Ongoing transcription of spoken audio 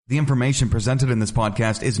The information presented in this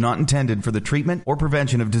podcast is not intended for the treatment or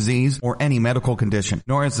prevention of disease or any medical condition,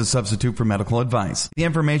 nor as a substitute for medical advice. The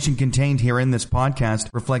information contained here in this podcast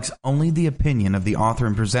reflects only the opinion of the author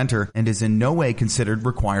and presenter and is in no way considered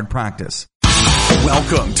required practice.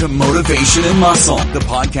 Welcome to Motivation and Muscle, the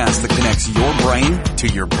podcast that connects your brain to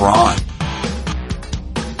your brawn.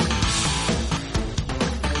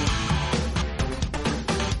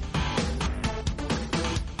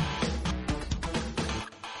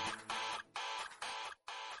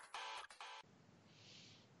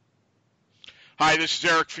 Hi, this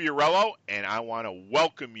is Eric Fiorillo, and I want to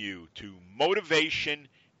welcome you to Motivation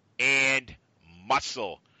and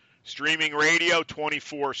Muscle, streaming radio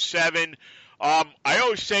 24/7. I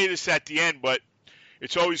always say this at the end, but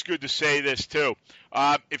it's always good to say this too.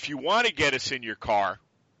 If you want to get us in your car,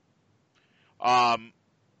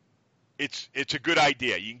 it's a good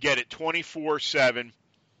idea. You can get it 24/7,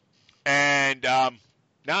 and now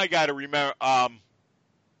I got to remember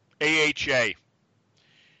AHA.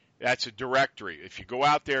 That's a directory. If you go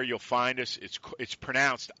out there, you'll find us. It's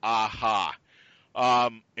pronounced AHA.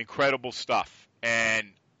 Incredible stuff.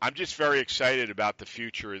 And I'm just very excited about the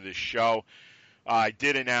future of this show. I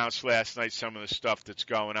did announce last night some of the stuff that's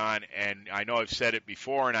going on, and I know I've said it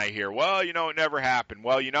before, and I hear, well, it never happened.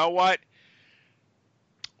 Well, you know what?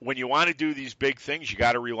 When you want to do these big things, you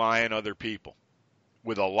got to rely on other people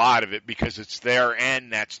with a lot of it because it's their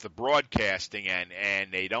end. That's the broadcasting end,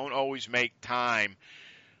 and they don't always make time.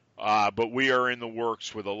 But we are in the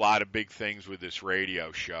works with a lot of big things with this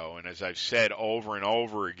radio show. And as I've said over and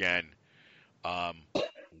over again,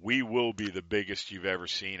 we will be the biggest you've ever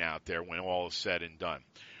seen out there when all is said and done.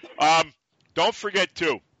 Don't forget,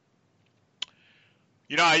 too,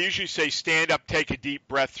 I usually say stand up, take a deep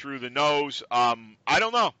breath through the nose. I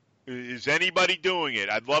don't know. Is anybody doing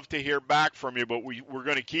it? I'd love to hear back from you, but we're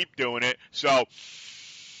going to keep doing it. So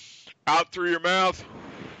out through your mouth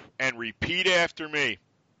and repeat after me.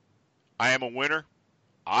 I am a winner,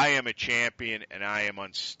 I am a champion, and I am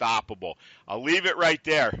unstoppable. I'll leave it right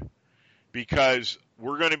there because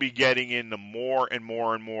we're going to be getting into more and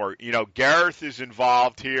more and more. Gareth is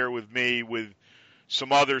involved here with me with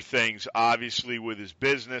some other things, obviously with his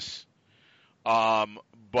business.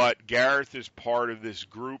 But Gareth is part of this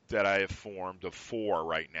group that I have formed of 4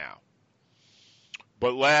 right now.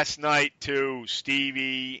 But last night, too,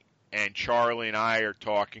 Stevie and Charlie and I are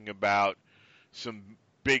talking about some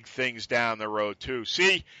big things down the road too.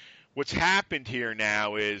 See, what's happened here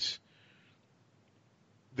now is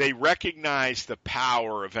they recognize the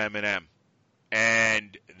power of M&M,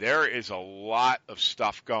 and there is a lot of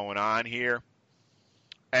stuff going on here.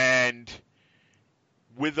 And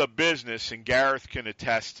with a business, and Gareth can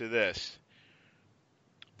attest to this,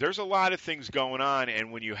 there's a lot of things going on,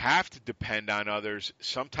 and when you have to depend on others,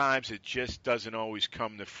 sometimes it just doesn't always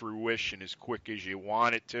come to fruition as quick as you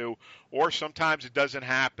want it to, or sometimes it doesn't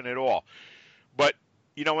happen at all. But,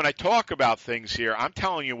 when I talk about things here, I'm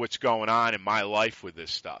telling you what's going on in my life with this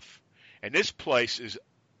stuff. And this place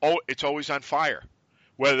it's always on fire,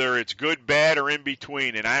 whether it's good, bad, or in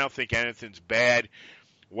between, and I don't think anything's bad.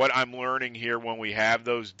 What I'm learning here when we have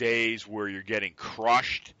those days where you're getting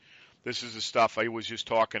crushed, this is the stuff I was just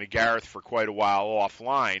talking to Gareth for quite a while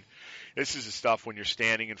offline. This is the stuff when you're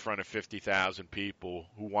standing in front of 50,000 people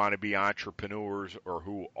who want to be entrepreneurs or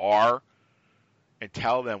who are, and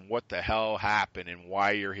tell them what the hell happened and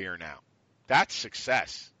why you're here now. That's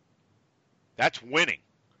success. That's winning.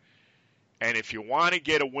 And if you want to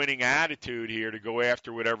get a winning attitude here to go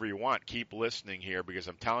after whatever you want, keep listening here because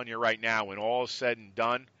I'm telling you right now, when all is said and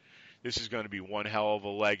done, this is going to be one hell of a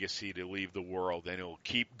legacy to leave the world, and it'll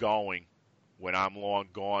keep going when I'm long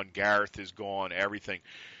gone, Gareth is gone, everything.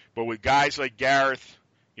 But with guys like Gareth,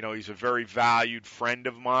 he's a very valued friend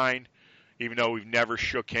of mine, even though we've never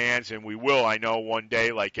shook hands, and we will, I know, one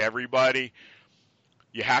day, like everybody.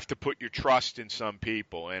 You have to put your trust in some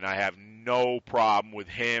people, and I have no problem with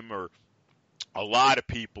him or a lot of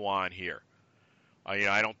people on here.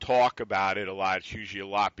 I don't talk about it a lot. It's usually a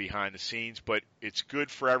lot behind the scenes, but it's good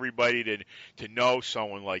for everybody to know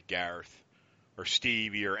someone like Gareth or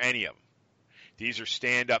Stevie or any of them. These are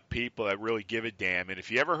stand-up people that really give a damn. And if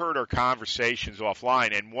you ever heard our conversations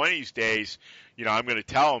offline, and one of these days, I'm going to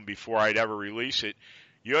tell them before I'd ever release it,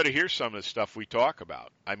 you ought to hear some of the stuff we talk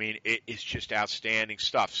about. I mean, it's just outstanding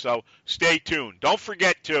stuff. So stay tuned. Don't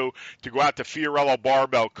forget to go out to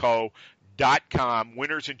FiorilloBarbellCo.com,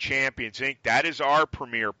 Winners and Champions Inc. That is our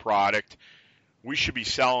premier product. We should be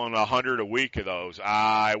selling 100 a week of those.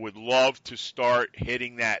 I would love to start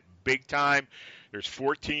hitting that big time. There's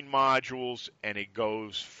 14 modules, and it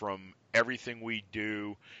goes from everything we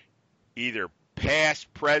do, either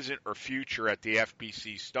past, present, or future at the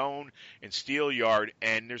FBC Stone and Steel Yard,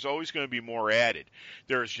 and there's always going to be more added.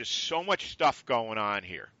 There's just so much stuff going on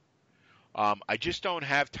here. I just don't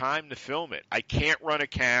have time to film it. I can't run a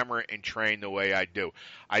camera and train the way I do.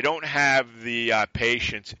 I don't have the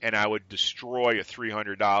patience, and I would destroy a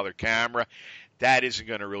 $300 camera. That isn't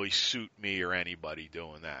going to really suit me or anybody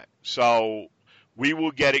doing that. So we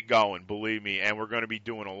will get it going, believe me, and we're going to be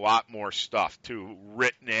doing a lot more stuff too,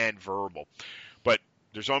 written and verbal. But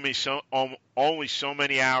there's only so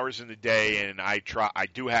many hours in the day, and I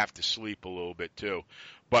do have to sleep a little bit too.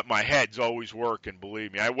 But my head's always working,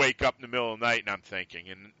 believe me. I wake up in the middle of the night and I'm thinking,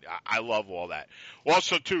 and I love all that.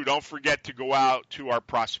 Also, too, don't forget to go out to our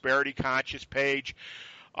Prosperity Conscious page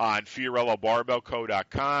on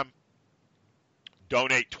FiorilloBarbellCo.com.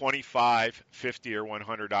 Donate $25, $50, or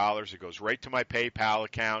 $100. It goes right to my PayPal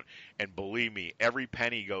account, and believe me, every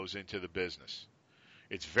penny goes into the business.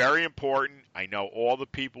 It's very important. I know all the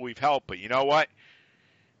people we've helped, but you know what?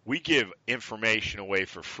 We give information away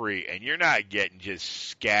for free, and you're not getting just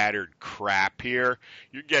scattered crap here.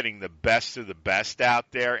 You're getting the best of the best out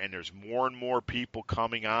there, and there's more and more people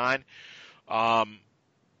coming on.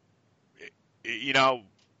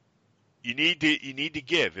 You need to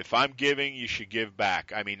give. If I'm giving, you should give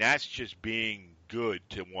back. I mean, that's just being good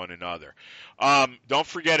to one another. Don't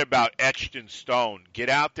forget about Etched in Stone. Get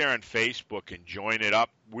out there on Facebook and join it up.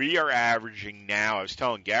 We are averaging now, I was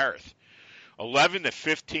telling Gareth, 11 to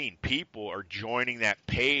 15 people are joining that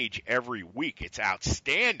page every week. It's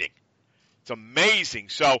outstanding. It's amazing.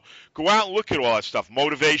 So go out and look at all that stuff.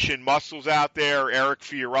 Motivation Muscles out there. Eric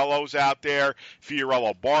Fiorillo's out there.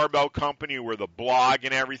 Fiorillo Barbell Company, where the blog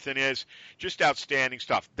and everything is. Just outstanding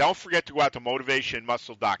stuff. Don't forget to go out to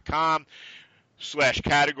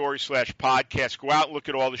motivationmuscle.com/category/podcast. Go out and look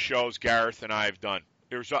at all the shows Gareth and I have done.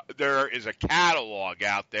 There is a catalog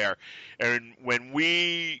out there. And when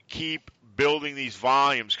we keep building these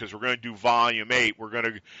volumes, because we're going to do volume 8.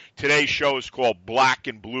 Today's show is called Black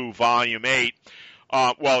and Blue Volume 8.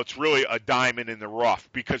 Well, it's really a diamond in the rough,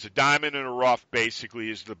 because a diamond in the rough basically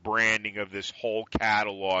is the branding of this whole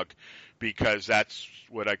catalog, because that's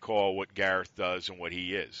what I call what Gareth does and what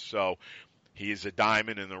he is. So he is a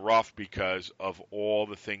diamond in the rough because of all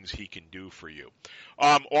the things he can do for you.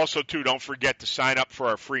 Also, too, don't forget to sign up for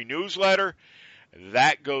our free newsletter.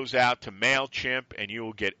 That goes out to MailChimp, and you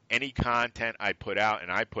will get any content I put out,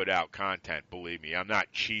 and I put out content, believe me. I'm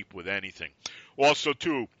not cheap with anything. Also,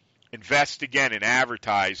 too, invest again in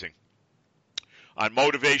advertising. On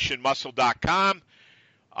motivationmuscle.com,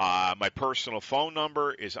 my personal phone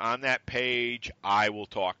number is on that page. I will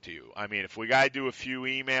talk to you. I mean, if we got to do a few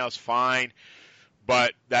emails, fine,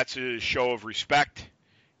 but that's a show of respect.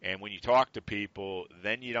 And when you talk to people,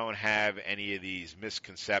 then you don't have any of these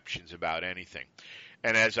misconceptions about anything.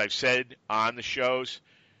 And as I've said on the shows,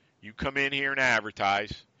 you come in here and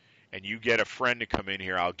advertise, and you get a friend to come in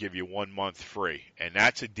here, I'll give you 1 month free. And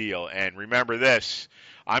that's a deal. And remember this,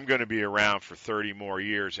 I'm going to be around for 30 more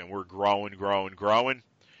years, and we're growing.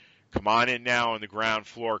 Come on in now on the ground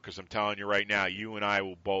floor, because I'm telling you right now, you and I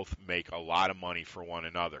will both make a lot of money for one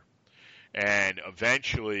another. And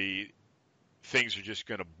eventually things are just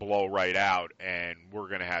going to blow right out, and we're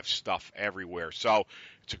going to have stuff everywhere. So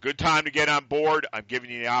it's a good time to get on board. I'm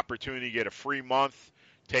giving you the opportunity to get a free month.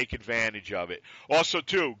 Take advantage of it. Also,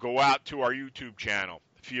 too, go out to our YouTube channel,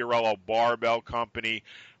 Fiorillo Barbell Company.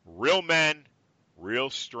 Real men,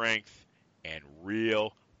 real strength, and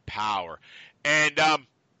real power. And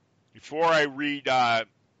before I read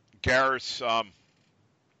Gareth's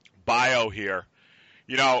bio here,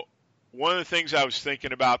 one of the things I was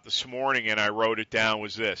thinking about this morning, and I wrote it down,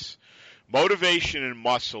 was this. Motivation and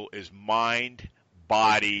muscle is mind,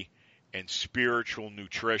 body, and spiritual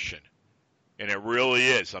nutrition. And it really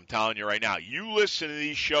is. I'm telling you right now. You listen to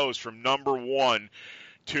these shows from number 1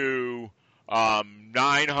 to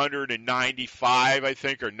 995, I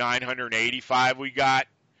think, or 985 we got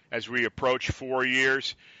as we approach 4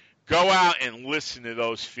 years. Go out and listen to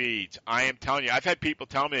those feeds. I am telling you, I've had people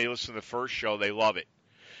tell me they listen to the first show, they love it,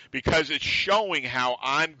 because it's showing how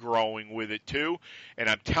I'm growing with it too, and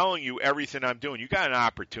I'm telling you everything I'm doing. You got an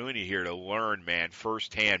opportunity here to learn, man,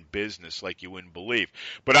 firsthand business like you wouldn't believe.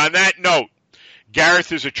 But on that note,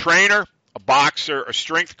 Gareth is a trainer, a boxer, a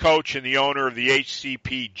strength coach, and the owner of the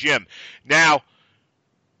HCP Gym. Now,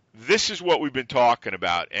 this is what we've been talking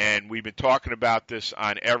about, and we've been talking about this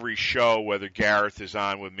on every show, whether Gareth is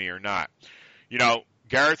on with me or not.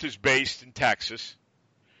 Gareth is based in Texas.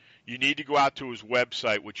 You need to go out to his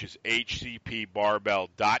website, which is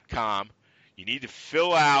hcpbarbell.com. You need to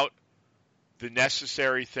fill out the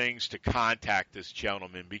necessary things to contact this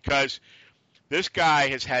gentleman, because This guy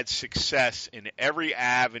has had success in every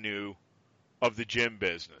avenue of the gym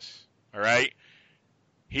business. All right?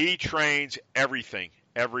 He trains everything,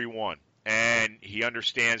 everyone. And he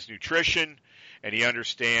understands nutrition, and he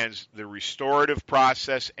understands the restorative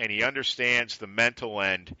process, and he understands the mental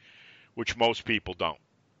end, which most people don't.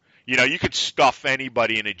 You know, you could stuff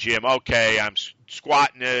anybody in a gym. Okay, I'm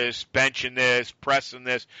squatting this, benching this, pressing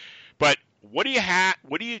this. But what do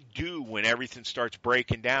you do when everything starts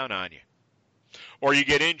breaking down on you? Or you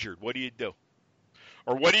get injured? What do you do?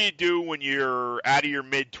 Or what do you do when you're out of your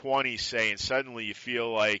mid-20s, say, and suddenly you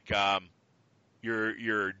feel like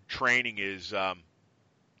your training is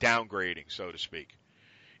downgrading, so to speak?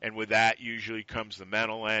 And with that usually comes the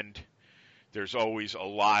mental end. There's always a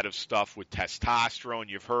lot of stuff with testosterone.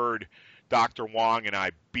 You've heard Dr. Wong and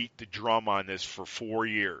I beat the drum on this for 4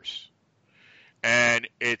 years. And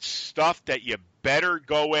it's stuff that you better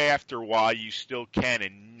go after while you still can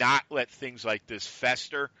and not let things like this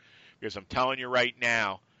fester, because I'm telling you right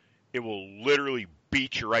now, it will literally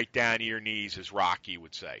beat you right down to your knees, as Rocky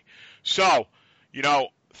would say. So, you know,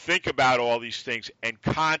 think about all these things and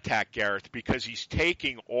contact Gareth, because he's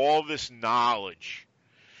taking all this knowledge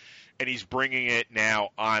and he's bringing it now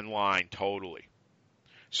online totally.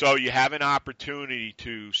 So you have an opportunity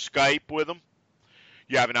to Skype with him.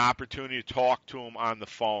 You have an opportunity to talk to him on the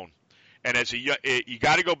phone. And you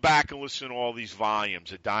got to go back and listen to all these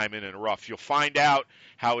volumes, A Diamond in the Rough. You'll find out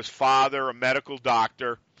how his father, a medical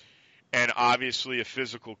doctor, and obviously a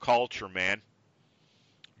physical culture man,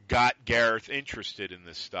 got Gareth interested in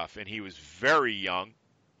this stuff. And he was very young,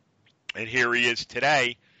 and here he is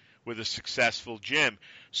today with a successful gym.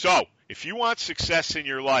 So, if you want success in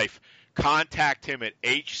your life, contact him at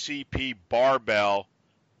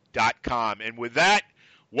hcpbarbell.com. And with that,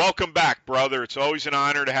 welcome back, brother. It's always an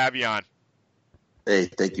honor to have you on. Hey,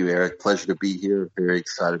 thank you, Eric. Pleasure to be here. Very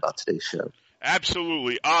excited about today's show.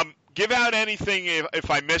 Absolutely. Give out anything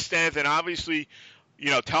if I missed anything. Obviously,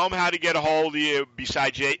 you know, tell them how to get a hold of you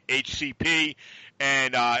besides HCP.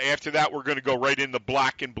 And after that, we're going to go right into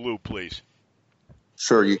black and blue, please.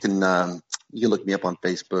 Sure, you can look me up on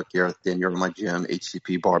Facebook, Gareth Denyer, my gym,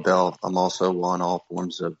 HCP Barbell. I'm also on all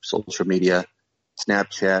forms of social media,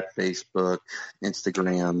 Snapchat, Facebook,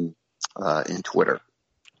 Instagram, and Twitter.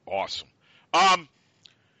 Awesome.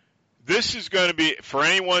 This is going to be, for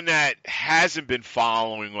anyone that hasn't been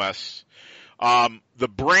following us, the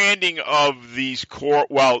branding of these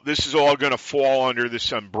this is all going to fall under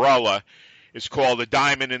this umbrella. It's called A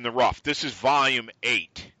Diamond in the Rough. This is volume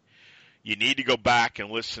 8. You need to go back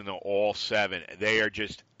and listen to all 7. They are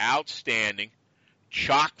just outstanding,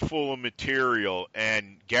 chock full of material.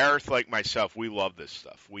 And Gareth, like myself, we love this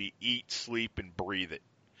stuff. We eat, sleep, and breathe it.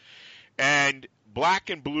 And black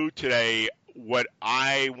and blue today, what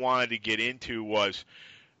I wanted to get into was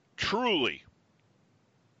truly,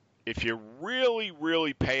 if you really,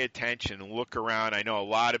 really pay attention and look around, I know a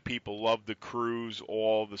lot of people love the cruise,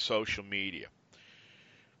 all the social media.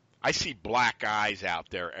 I see black eyes out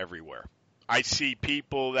there everywhere. I see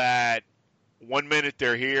people that 1 minute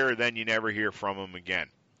they're here, then you never hear from them again.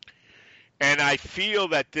 And I feel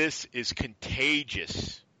that this is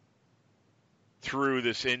contagious through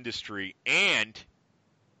this industry and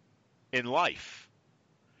in life.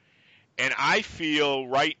 And I feel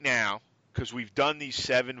right now, because we've done these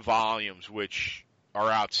 7 volumes, which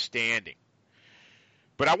are outstanding,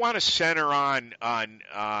 but I want to center on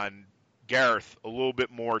Gareth a little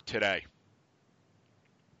bit more today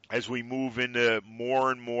as we move into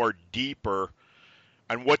more and more deeper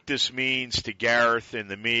on what this means to Gareth and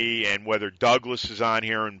to me, and whether Douglas is on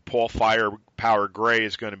here and Paul Firepower Gray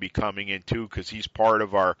is going to be coming in too, because he's part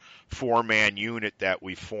of our 4-man unit that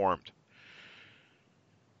we formed.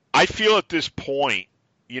 I feel at this point,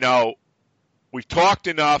 you know, we've talked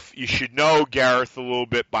enough. You should know Gareth a little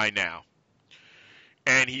bit by now.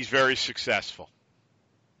 And he's very successful.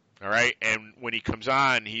 All right, and when he comes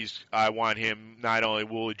on, I want him, not only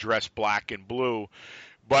will address black and blue,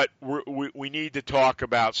 but we need to talk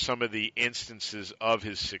about some of the instances of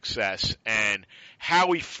his success and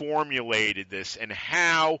how he formulated this, and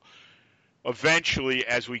how eventually,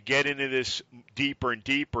 as we get into this deeper and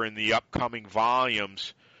deeper in the upcoming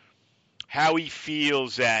volumes, how he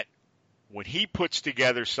feels that when he puts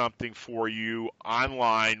together something for you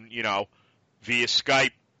online, you know, via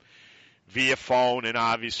Skype, via phone, and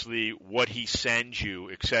obviously what he sends you,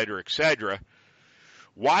 et cetera,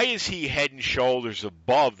 why is he head and shoulders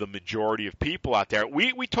above the majority of people out there?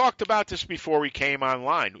 We talked about this before we came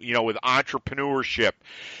online, you know, with entrepreneurship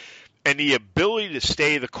and the ability to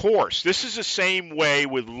stay the course. This is the same way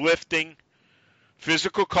with lifting,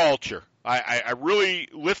 physical culture, I really,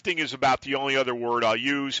 lifting is about the only other word I'll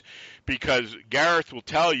use, because Gareth will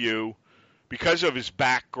tell you, because of his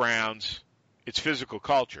backgrounds, it's physical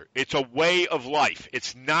culture. It's a way of life.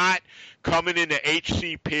 It's not coming into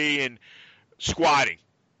HCP and squatting,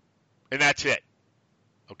 and that's it.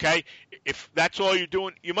 Okay? If that's all you're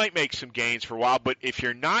doing, you might make some gains for a while, but if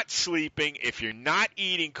you're not sleeping, if you're not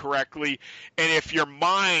eating correctly, and if your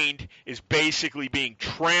mind is basically being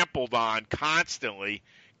trampled on constantly,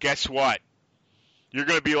 guess what? You're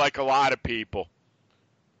going to be like a lot of people.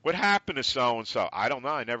 What happened to so-and-so? I don't know.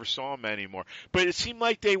 I never saw him anymore. But it seemed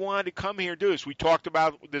like they wanted to come here and do this. We talked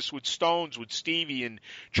about this with Stones, with Stevie and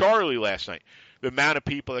Charlie last night. The amount of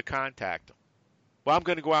people that contact them. Well, I'm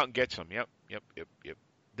going to go out and get some. Yep.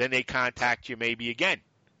 Then they contact you maybe again.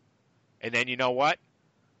 And then you know what?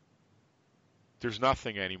 There's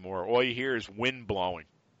nothing anymore. All you hear is wind blowing.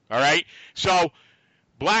 All right? So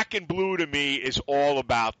black and blue to me is all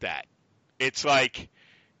about that. It's like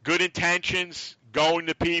good intentions, going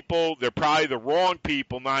to people. They're probably the wrong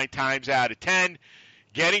people 9 times out of 10.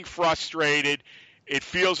 Getting frustrated. It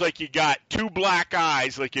feels like you got 2 black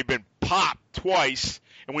eyes, like you've been popped twice.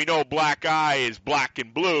 And we know a black eye is black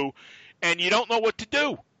and blue. And you don't know what to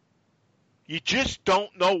do. You just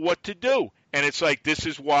don't know what to do. And it's like, this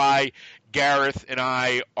is why Gareth and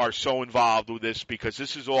I are so involved with this, because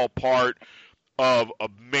this is all part of a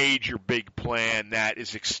major big plan that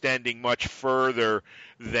is extending much further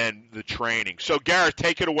than the training. So, Gareth,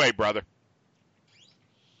 take it away, brother.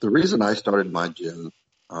 The reason I started my gym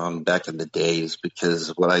back in the day is because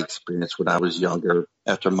of what I experienced when I was younger,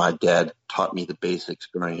 after my dad taught me the basics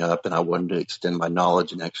growing up, and I wanted to extend my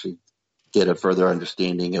knowledge and actually get a further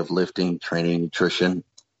understanding of lifting, training, nutrition.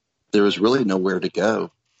 There was really nowhere to go.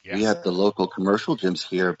 Yeah. We had the local commercial gyms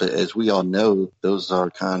here, but as we all know, those are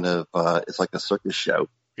kind of, it's like a circus show.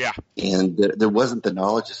 Yeah. And there wasn't the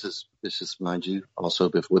knowledge. This is, mind you, also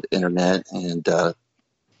with internet and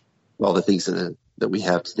all the things that we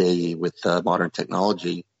have today with modern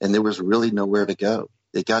technology. And there was really nowhere to go.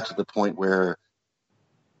 It got to the point where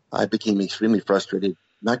I became extremely frustrated.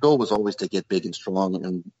 My goal was always to get big and strong,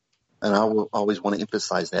 and I will always want to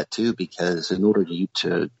emphasize that too, because in order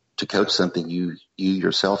to coach something, you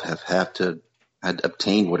yourself have to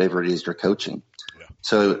obtain whatever it is you're coaching. Yeah.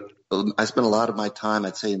 So I spent a lot of my time,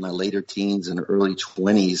 I'd say in my later teens and early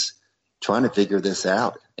 20s, trying to figure this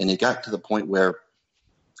out. And it got to the point where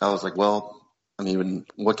I was like, well, I mean,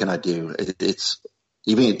 what can I do? It's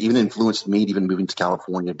even influenced me to even moving to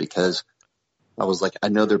California, because I was like, I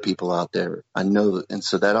know there are people out there. I know. And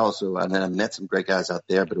so that also, and then I met some great guys out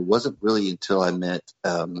there, but it wasn't really until I met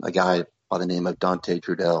a guy by the name of Dante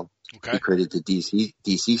Trudell, who created the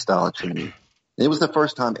DC style of training. And it was the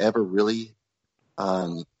first time ever really,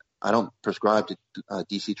 I don't prescribe to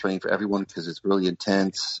DC training for everyone because it's really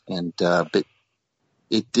intense. And, but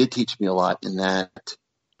it did teach me a lot in that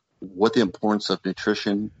what the importance of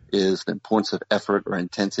nutrition is, the importance of effort or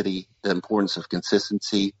intensity, the importance of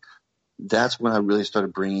consistency. That's when I really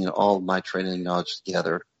started bringing all of my training knowledge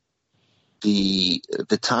together. The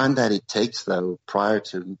time that it takes, though, prior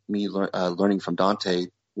to me learning from Dante,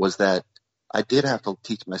 was that I did have to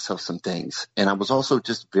teach myself some things. And I was also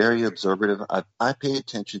just very observative. I pay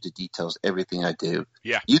attention to details, everything I do.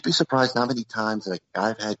 Yeah. You'd be surprised how many times that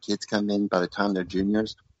I've had kids come in by the time they're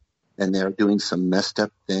juniors and they're doing some messed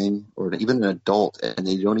up thing, or even an adult, and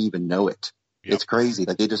they don't even know it. Yep. It's crazy.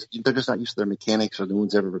 Like they're just not used to their mechanics, or no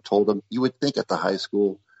one's ever told them. You would think at the high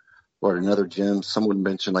school or at another gym, someone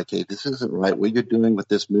mentioned like, hey, this isn't right. What you're doing with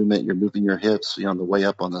this movement, you're moving your hips, on the way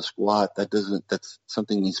up on the squat. That's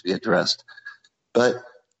something that needs to be addressed. But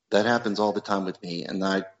that happens all the time with me. And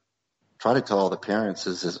I try to tell all the parents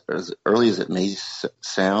as early as it may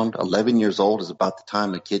sound, 11 years old is about the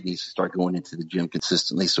time a kid needs to start going into the gym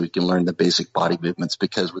consistently so he can learn the basic body movements,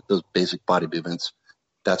 because with those basic body movements,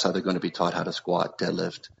 that's how they're going to be taught how to squat,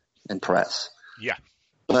 deadlift, and press. Yeah.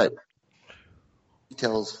 But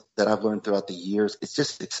details that I've learned throughout the years, it's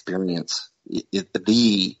just experience.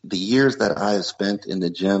 The years that I have spent in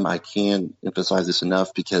the gym, I can't emphasize this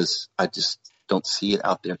enough because I just don't see it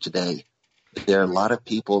out there today. There are a lot of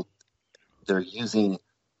people, they're using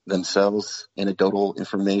themselves anecdotal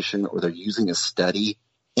information, or they're using a study.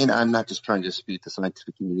 And I'm not just trying to dispute the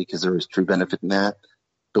scientific community, because there is true benefit in that.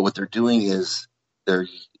 But what they're doing is they're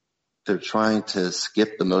trying to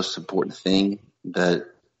skip the most important thing that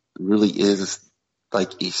really is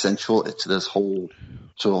like essential to this whole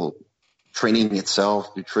training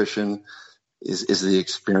itself. Nutrition is the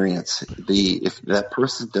experience. If that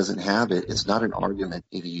person doesn't have it, it's not an argument.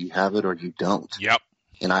 Either you have it or you don't. Yep.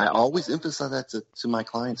 And I always emphasize that to my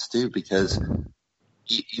clients too, because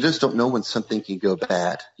you just don't know when something can go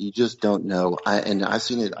bad. You just don't know. I've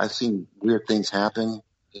seen it. I've seen weird things happen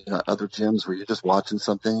in other gyms where you're just watching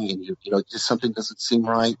something and just something doesn't seem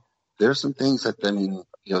right. There's some things that, I mean,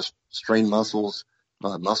 strain muscles,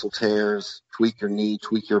 muscle tears, tweak your knee,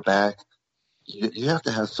 tweak your back. You have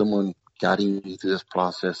to have someone guiding you through this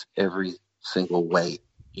process every single way.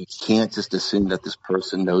 You can't just assume that this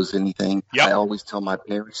person knows anything. Yep. I always tell my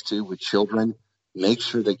parents too, with children, make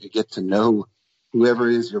sure that you get to know whoever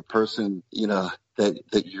is your person,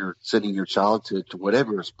 that you're sending your child to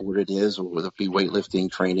whatever sport it is, or whether it be weightlifting,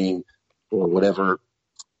 training, or whatever,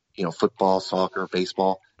 football, soccer,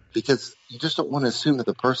 baseball, because you just don't want to assume that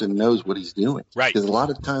the person knows what he's doing. Right. Because a lot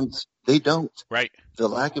of times they don't. Right. The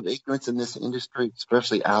lack of ignorance in this industry,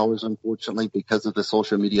 especially ours, unfortunately, because of the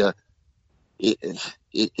social media,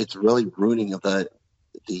 it's really ruining of the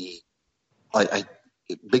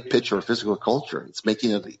big picture of physical culture. It's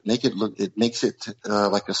it makes it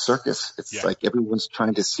like a circus. It's like everyone's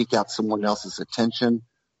trying to seek out someone else's attention.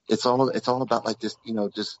 It's all about like just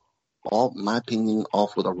all, my opinion, all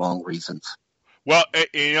for the wrong reasons. Well,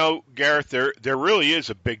 Gareth, there really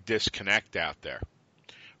is a big disconnect out there.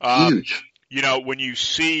 Huge. When you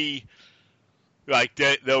see, like,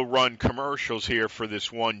 they'll run commercials here for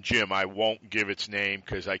this one gym. I won't give its name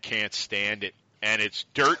because I can't stand it. And it's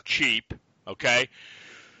dirt cheap, okay?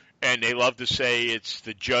 And they love to say it's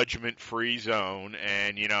the judgment-free zone.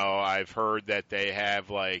 And, I've heard that they have,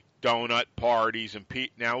 like, donut parties and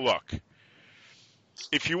now, look,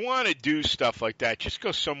 if you want to do stuff like that, just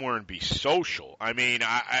go somewhere and be social. I mean,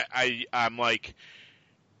 I'm like,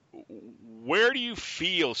 where do you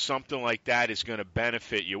feel something like that is going to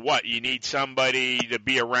benefit you? What, you need somebody to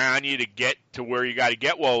be around you to get to where you got to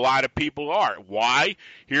get? Well, a lot of people are. Why?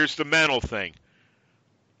 Here's the mental thing.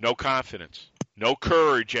 No confidence. No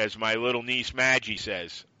courage, as my little niece Maggie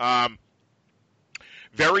says.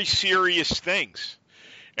 Very serious things.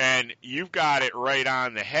 And you've got it right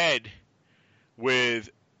on the head with,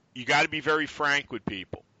 you got to be very frank with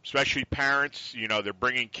people, especially parents. They're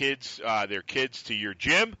bringing their kids to your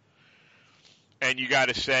gym. And you got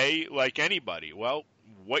to say, like anybody, well,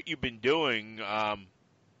 what you've been doing, I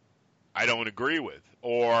don't agree with.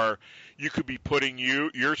 Or you could be putting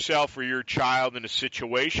yourself or your child in a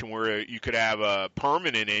situation where you could have a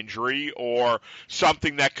permanent injury or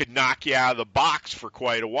something that could knock you out of the box for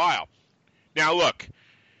quite a while. Now, look,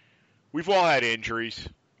 we've all had injuries.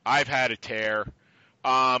 I've had a tear.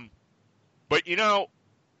 But, and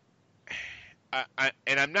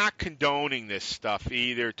I'm not condoning this stuff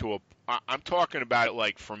either I'm talking about it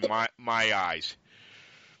like from my eyes.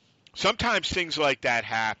 Sometimes things like that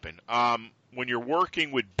happen. When you're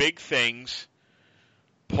working with big things,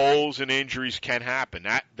 pulls and injuries can happen.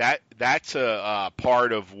 That's a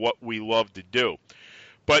part of what we love to do.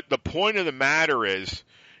 But the point of the matter is,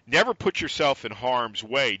 never put yourself in harm's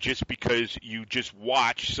way just because you just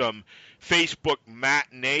watch some Facebook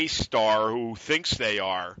matinee star who thinks they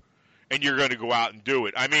are, and you're going to go out and do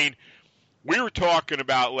it. I mean, we were talking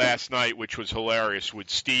about last night, which was hilarious, with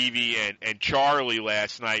Stevie and Charlie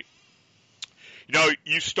last night.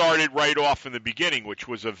 You started right off in the beginning, which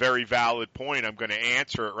was a very valid point. I'm going to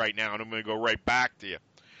answer it right now, and I'm going to go right back to you.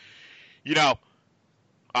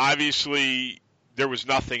 Obviously, there was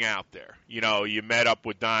nothing out there. You met up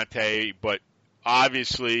with Dante, but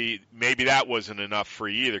obviously maybe that wasn't enough for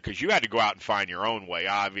you either, because you had to go out and find your own way,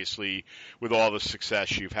 obviously, with all the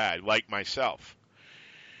success you've had, like myself.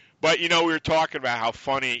 But, we were talking about how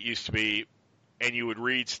funny it used to be, and you would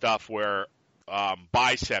read stuff where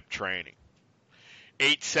bicep training,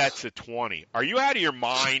 8 sets of 20. Are you out of your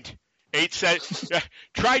mind? 8 sets?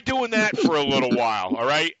 Try doing that for a little while, all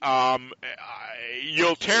right?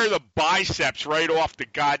 You'll tear the biceps right off the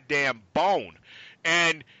goddamn bone.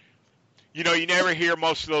 And, you never hear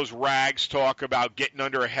most of those rags talk about getting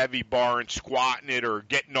under a heavy bar and squatting it, or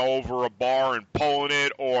getting over a bar and pulling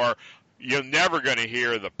it, or you're never going to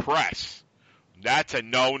hear the press. That's a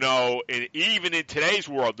no-no. And even in today's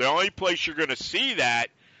world, the only place you're going to see that,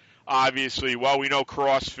 obviously, well, we know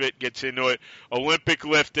CrossFit gets into it. Olympic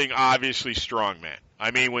lifting, obviously strongman.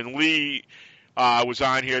 I mean, when Lee was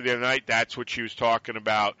on here the other night, that's what she was talking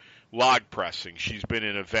about, log pressing. She's been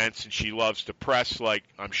in events, and she loves to press like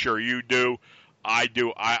I'm sure you do. I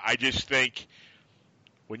do. I just think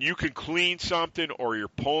when you can clean something or you're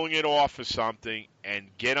pulling it off of something and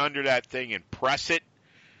get under that thing and press it,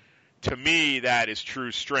 to me, that is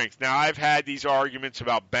true strength. Now, I've had these arguments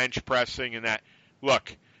about bench pressing and that.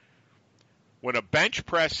 Look, when a bench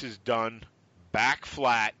press is done back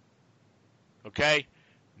flat, okay,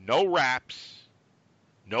 no wraps,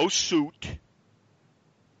 no suit,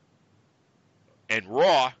 and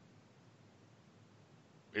raw,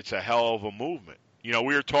 it's a hell of a movement. You know,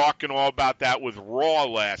 we were talking all about that with Raw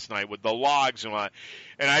last night with the logs and all that.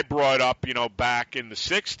 And I brought up, you know, back in the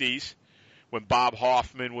 60s when Bob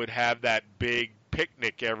Hoffman would have that big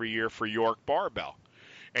picnic every year for York Barbell.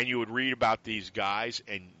 And you would read about these guys,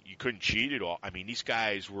 and you couldn't cheat at all. I mean, these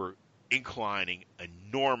guys were inclining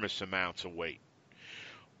enormous amounts of weight.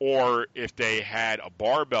 Or if they had a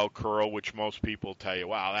barbell curl, which most people tell you,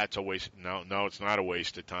 wow, that's a waste. No, it's not a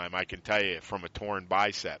waste of time. I can tell you from a torn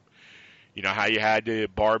bicep. You know how you had the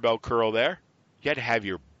barbell curl there? You had to have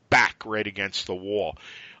your back right against the wall.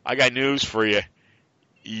 I got news for you.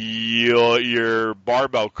 Your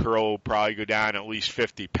barbell curl will probably go down at least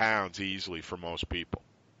 50 pounds easily for most people,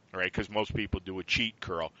 right? Because most people do a cheat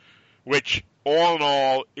curl, which all in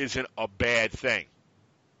all isn't a bad thing.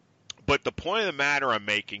 But the point of the matter I'm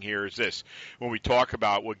making here is this. When we talk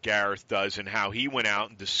about what Gareth does and how he went out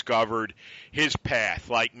and discovered his path,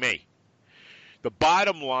 like me, the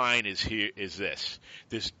bottom line is this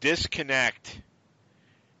disconnect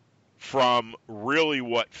from really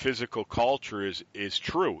what physical culture is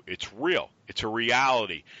true. It's real. It's a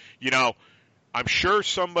reality. You know, I'm sure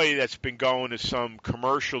somebody that's been going to some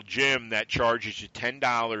commercial gym that charges you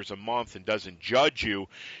 $10 a month and doesn't judge you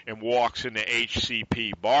and walks into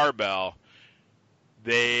HCP barbell,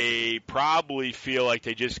 they probably feel like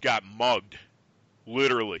they just got mugged,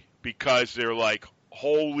 literally, because they're like,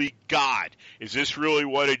 holy God, is this really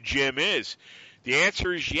what a gym is? The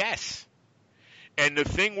answer is yes. And the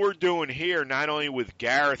thing we're doing here, not only with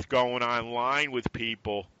Gareth going online with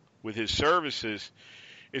people, with his services,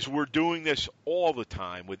 is we're doing this all the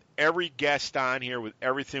time with every guest on here, with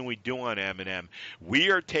everything we do on M&M.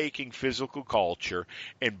 We are taking physical culture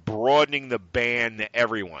and broadening the band to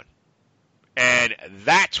everyone. And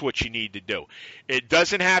that's what you need to do. It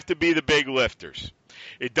doesn't have to be the big lifters.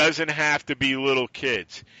 It doesn't have to be little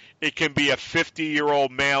kids. It can be a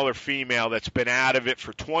 50-year-old male or female that's been out of it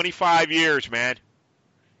for 25 years, man.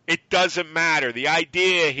 It doesn't matter. The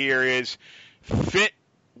idea here is fit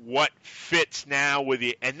what fits now with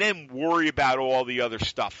you, and then worry about all the other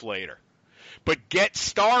stuff later. But get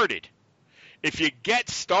started. If you get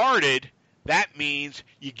started, that means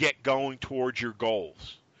you get going towards your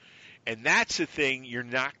goals. And that's the thing you're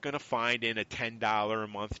not going to find in a $10 a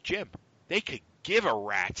month gym. They could give a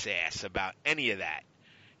rat's ass about any of that.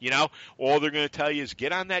 You know, all they're going to tell you is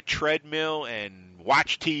get on that treadmill and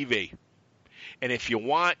watch TV. And if you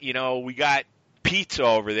want, you know, we got pizza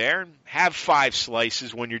over there, and have 5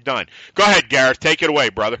 slices when you're done. Go ahead, Gareth. Take it away,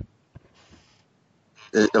 brother.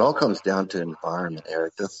 It all comes down to environment,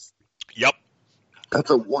 Eric. That's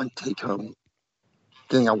a one take-home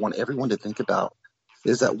thing I want everyone to think about.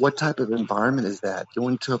 Is that what type of environment is that?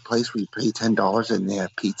 Going to a place where you pay $10 and they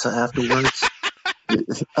have pizza afterwards?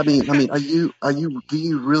 I mean, do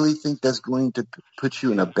you really think that's going to put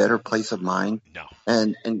you in a better place of mind? No.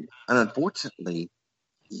 And unfortunately,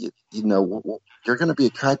 you know, you're going to be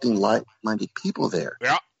attracting like-minded people there.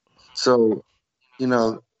 Yeah. So, you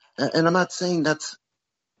know, and I'm not saying that's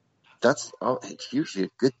it's usually a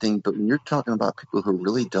good thing, but when you're talking about people who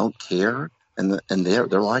really don't care and they're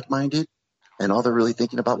like-minded, and all they're really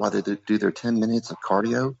thinking about while they do their 10 minutes of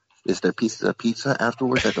cardio is their pieces of pizza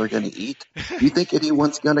afterwards that they're going to eat, do you think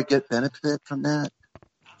anyone's going to get benefit from that?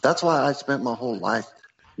 That's why I spent my whole life.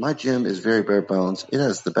 My gym is very bare bones. It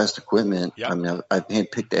has the best equipment. Yep. I mean, I've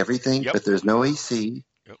handpicked everything, but there's no AC.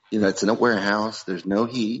 Yep. You know, it's in a warehouse. There's no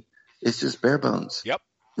heat. It's just bare bones. Yep.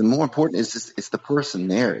 The more important is just, it's the person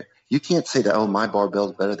there. You can't say that, oh, my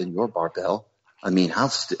barbell is better than your barbell. I mean,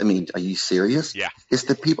 are you serious? Yeah. It's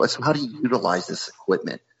the people. It's how do you utilize this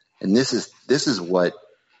equipment? And this is what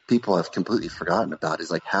people have completely forgotten about, is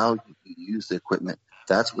like how you use the equipment.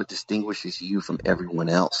 That's what distinguishes you from everyone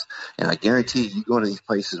else. And I guarantee you go to these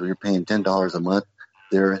places where you're paying $10 a month,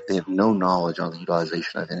 they have no knowledge on the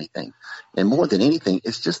utilization of anything. And more than anything,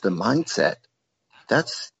 it's just the mindset.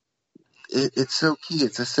 It's so key.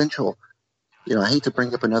 It's essential. You know, I hate to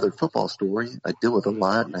bring up another football story. I deal with a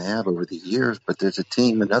lot, and I have over the years. But there's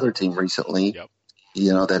another team recently,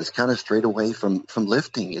 you know, that has kind of strayed away from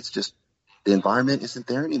lifting. It's just the environment isn't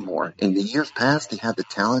there anymore. In the years past, they had the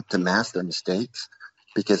talent to mask their mistakes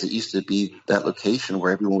because it used to be that location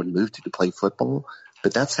where everyone would move to play football.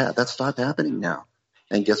 But that's stopped happening now.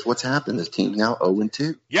 And guess what's happened? This team's now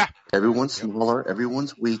 0-2. Yeah. Everyone's smaller.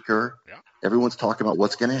 Everyone's weaker. Yeah. Everyone's talking about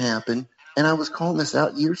what's going to happen. And I was calling this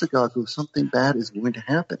out years ago. I go, something bad is going to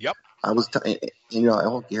happen. Yep. I was,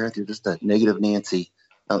 oh, Gareth, you're just a negative Nancy.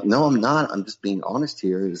 No, I'm not. I'm just being honest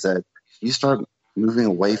here, is that you start moving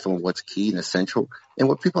away from what's key and essential. And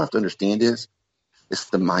what people have to understand is it's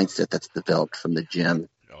the mindset that's developed from the gym.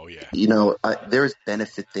 Oh, yeah. There is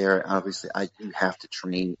benefit there. Obviously, you have to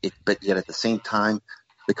train it, but yet at the same time,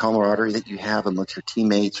 the camaraderie that you have amongst your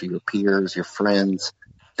teammates or your peers, your friends,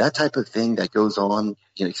 that type of thing that goes on,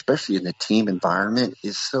 especially in the team environment,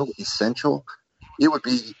 is so essential. It would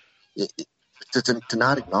be to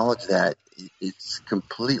not acknowledge that it's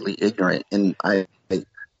completely ignorant. And I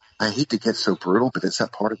hate to get so brutal, but it's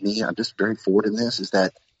that part of me. I'm just very forward in this. Is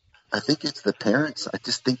that I think it's the parents. I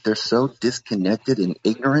just think they're so disconnected and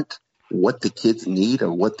ignorant what the kids need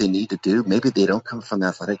or what they need to do. Maybe they don't come from an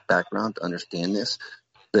athletic background to understand this,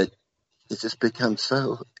 but it just becomes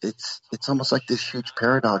it's almost like this huge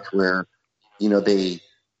paradox where, they,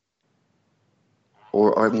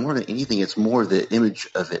 or more than anything, it's more the image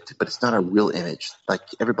of it, but it's not a real image. Like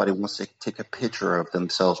everybody wants to take a picture of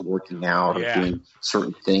themselves working out or Yeah. doing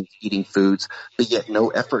certain things, eating foods, but yet no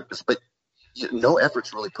effort. But no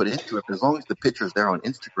effort's really put into it. But as long as the picture's there on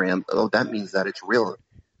Instagram, that means that it's real.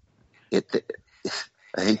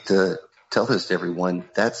 I hate to tell this to everyone.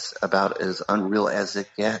 That's about as unreal as it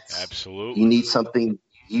gets. Absolutely. You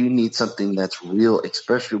need something that's real,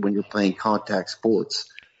 especially when you're playing contact sports.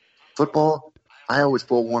 Football, I always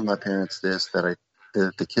forewarn my parents that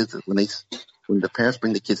the kids, when the parents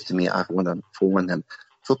bring the kids to me, I want to forewarn them.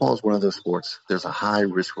 Football is one of those sports. There's a high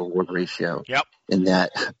risk reward ratio. Yep. In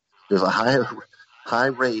that there's a high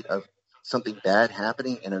rate of something bad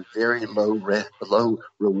happening and a very low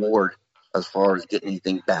reward as far as getting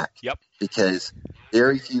anything back. Yep. Because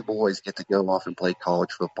very few boys get to go off and play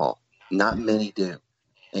college football. Not many do.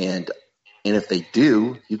 And if they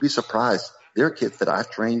do, you'd be surprised. There are kids that I've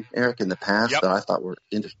trained, Eric, in the past Yep. that I thought were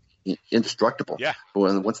indestructible. Yeah.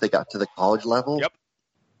 But once they got to the college level,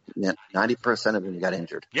 Yep. 90% of them got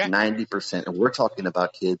injured. Yeah. 90%. And we're talking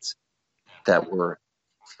about kids that were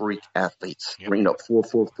freak athletes. Yep.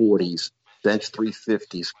 4.40s, bench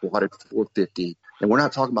 350, squatted 450. And we're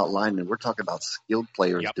not talking about linemen. We're talking about skilled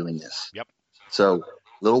players doing this. Yep. So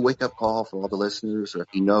little wake-up call for all the listeners, or if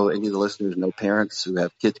you know any of the listeners, know parents who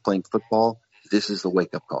have kids playing football, this is the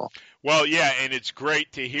wake-up call. Well, yeah, and it's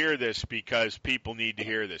great to hear this because people need to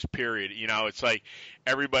hear this, period. It's like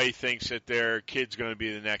everybody thinks that their kid's going to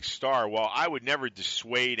be the next star. Well, I would never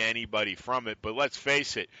dissuade anybody from it, but let's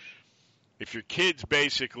face it, if your kid's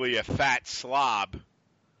basically a fat slob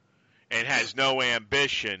and has no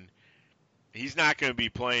ambition, he's not going to be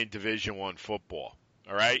playing Division I football,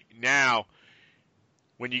 all right? Now,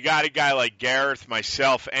 when you got a guy like Gareth,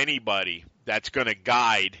 myself, anybody that's going to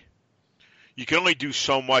guide, you can only do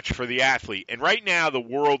so much for the athlete. And right now the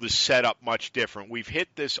world is set up much different. We've hit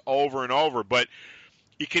this over and over, but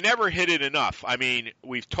you can never hit it enough. I mean,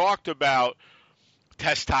 we've talked about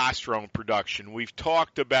testosterone production. We've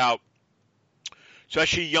talked about,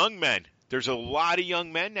 especially young men. There's a lot of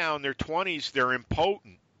young men now in their 20s. They're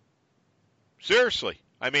impotent. Seriously.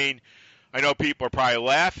 I mean, I know people are probably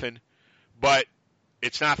laughing, but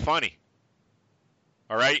it's not funny.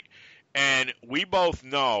 All right? And we both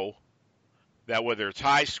know that whether it's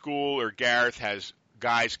high school or Gareth has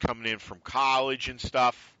guys coming in from college and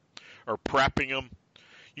stuff or prepping them,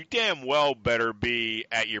 you damn well better be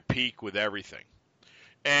at your peak with everything.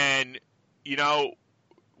 And,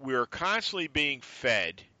 we're constantly being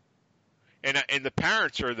fed, and the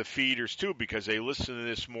parents are the feeders too because they listen to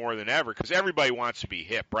this more than ever because everybody wants to be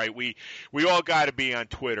hip, right? We all got to be on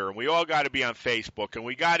Twitter, and we all got to be on Facebook, and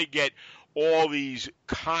we got to get all these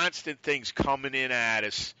constant things coming in at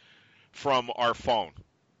us from our phone.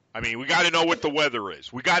 I mean, we got to know what the weather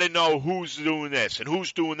is. We got to know who's doing this and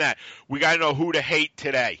who's doing that. We got to know who to hate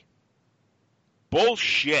today.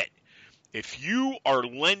 Bullshit. If you are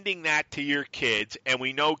lending that to your kids, and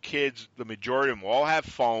we know kids, the majority of them all have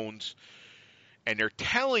phones, and they're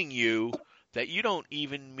telling you that you don't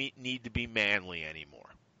even need to be manly anymore.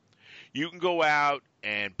 You can go out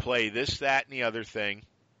and play this, that, and the other thing,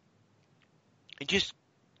 and just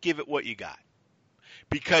give it what you got.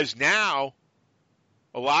 Because now,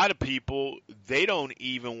 a lot of people, they don't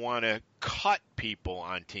even want to cut people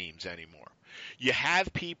on teams anymore. You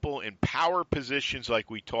have people in power positions like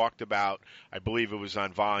we talked about, I believe it was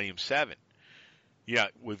on Volume 7. Yeah,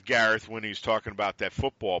 with Gareth when he was talking about that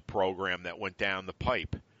football program that went down the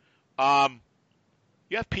pipe.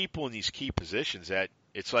 You have people in these key positions that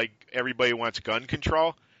it's like everybody wants gun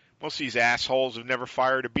control. Most of these assholes have never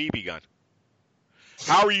fired a BB gun.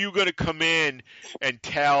 How are you going to come in and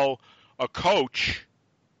tell a coach,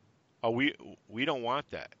 we don't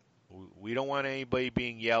want that. We don't want anybody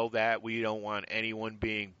being yelled at. We don't want anyone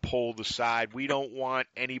being pulled aside. We don't want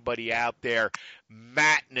anybody out there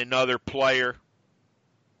matting another player.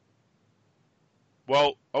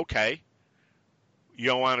 Well, okay. You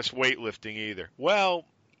don't want us weightlifting either. Well,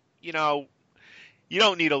 You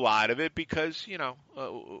don't need a lot of it because,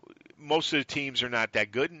 most of the teams are not that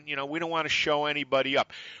good, and, we don't want to show anybody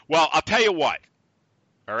up. Well, I'll tell you what,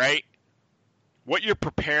 all right? What you're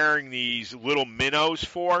preparing these little minnows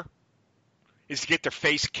for is to get their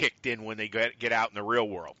face kicked in when they get out in the real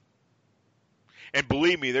world. And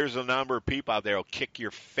believe me, there's a number of people out there who'll kick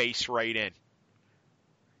your face right in.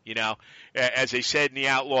 As they said in the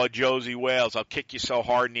Outlaw Josie Wales, I'll kick you so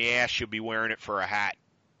hard in the ass you'll be wearing it for a hat.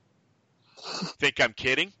 Think I'm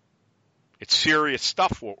kidding? It's serious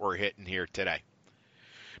stuff what we're hitting here today.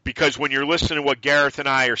 Because when you're listening to what Gareth and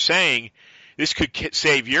I are saying, this could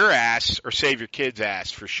save your ass or save your kid's ass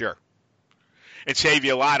for sure. And save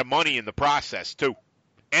you a lot of money in the process too.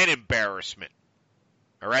 And embarrassment.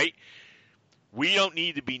 All right? We don't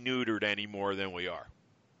need to be neutered any more than we are.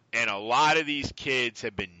 And a lot of these kids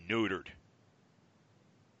have been neutered.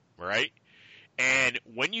 Right? And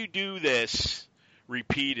when you do this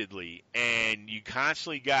repeatedly and you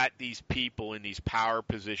constantly got these people in these power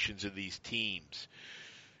positions of these teams,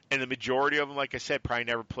 and the majority of them, like I said, probably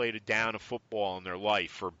never played a down of football in their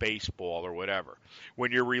life or baseball or whatever.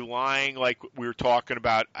 When you're relying, like we were talking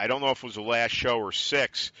about, I don't know if it was the last show or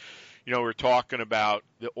 6, we were talking about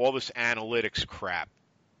all this analytics crap,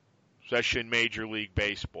 especially in Major League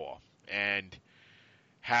Baseball, and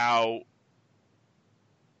how,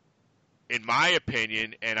 in my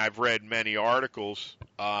opinion, and I've read many articles,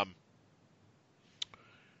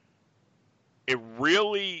 it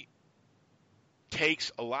really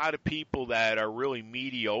takes a lot of people that are really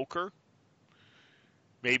mediocre,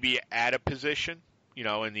 maybe at a position,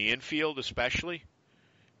 in the infield especially,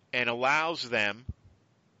 and allows them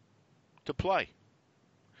to play.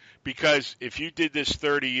 Because if you did this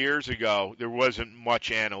 30 years ago, there wasn't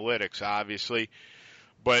much analytics, obviously.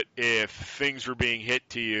 But if things were being hit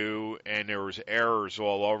to you and there was errors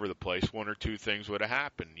all over the place, one or two things would have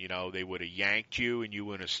happened. They would have yanked you and you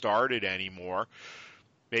wouldn't have started anymore.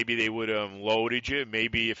 Maybe they would have unloaded you.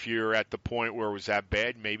 Maybe if you're at the point where it was that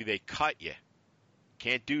bad, maybe they cut you.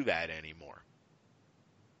 Can't do that anymore.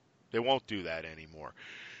 They won't do that anymore.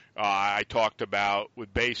 I talked about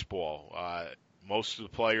with baseball, most of the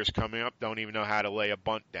players coming up don't even know how to lay a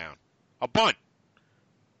bunt down. A bunt.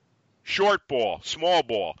 Short ball, small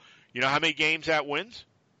ball. You know how many games that wins?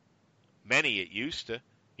 Many it used to.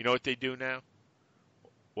 You know what they do now?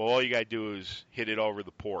 Well, all you got to do is hit it over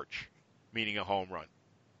the porch, meaning a home run.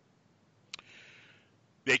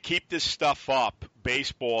 They keep this stuff up.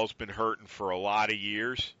 Baseball's been hurting for a lot of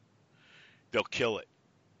years. They'll kill it.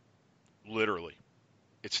 Literally.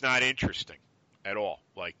 It's not interesting at all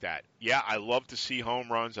like that. Yeah, I love to see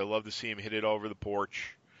home runs. I love to see him hit it over the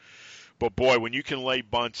porch. But, boy, when you can lay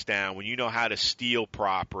bunts down, when you know how to steal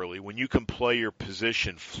properly, when you can play your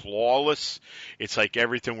position flawless, it's like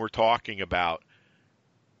everything we're talking about.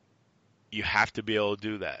 You have to be able to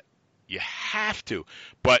do that. You have to.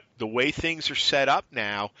 But the way things are set up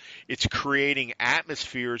now, it's creating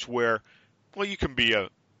atmospheres where, well, you can be a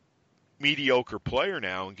mediocre player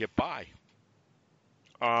now and get by.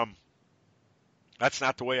 That's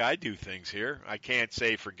not the way I do things here. I can't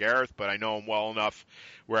say for Gareth, but I know him well enough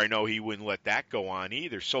where I know he wouldn't let that go on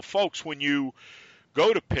either. So, folks, when you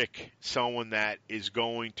go to pick someone that is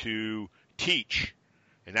going to teach,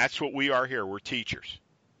 and that's what we are here, we're teachers,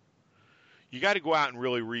 you got to go out and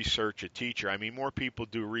really research a teacher. I mean, more people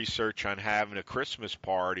do research on having a Christmas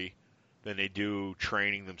party than they do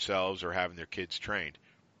training themselves or having their kids trained.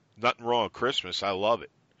 Nothing wrong with Christmas. I love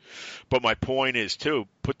it. But my point is, too,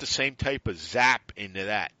 put the same type of zap into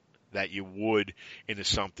that you would into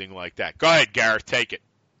something like that. Go ahead, Gareth, take it.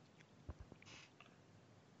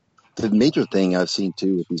 The major thing I've seen,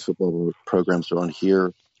 too, with these football programs around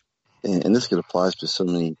here, and this could apply to so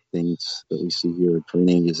many things that we see here in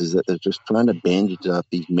training, is that they're just trying to bandage up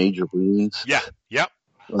these major wounds. Yeah, yep.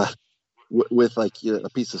 With like a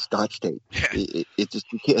piece of Scotch tape. It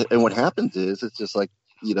just, you can't, and what happens is, it's just like,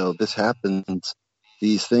 this happens.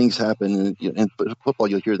 These things happen in football.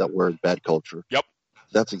 You'll hear that word, bad culture. Yep.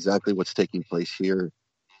 That's exactly what's taking place here,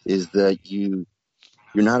 is that you're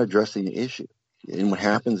not addressing the issue. And what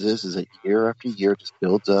happens is that year after year just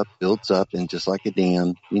builds up, and just like a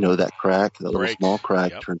dam, that crack, that little small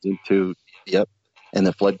crack turns into, and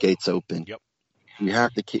the floodgates open. Yep. You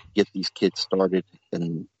have to get these kids started as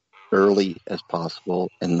early as possible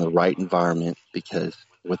in the right environment, because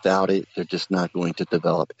without it, they're just not going to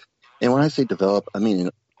develop. And when I say develop, I mean in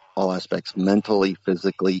all aspects, mentally,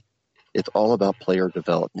 physically. It's all about player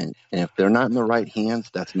development. And if they're not in the right hands,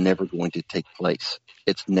 that's never going to take place.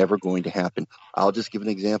 It's never going to happen. I'll just give an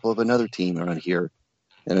example of another team around here.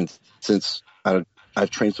 And since I've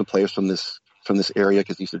trained some players from this area,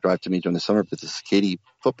 because they used to drive to me during the summer, but this Katy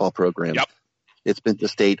football program. Yep. It's been to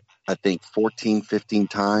state, I think, 14, 15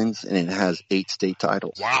 times, and it has 8 state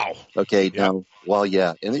titles. Wow. Okay, Yep. now, well,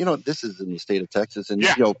 yeah. And, this is in the state of Texas. And,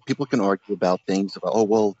 Yeah. people can argue about things about, oh,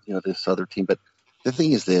 well, this other team. But the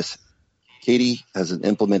thing is this, Katie has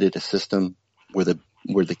implemented a system where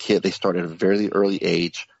the kid, they start at a very early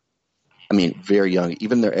age. I mean, very young.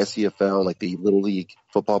 Even their SEFL, like the Little League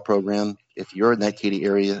football program, if you're in that Katy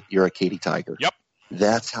area, you're a Katy Tiger. Yep.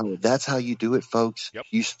 That's how you do it, folks. Yep.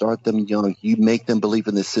 You start them young. You make them believe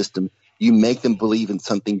in the system. You make them believe in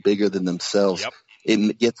something bigger than themselves. Yep.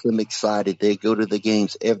 It gets them excited. They go to the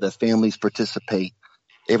games. The families participate.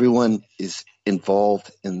 Everyone is involved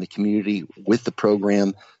in the community with the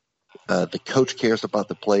program. The coach cares about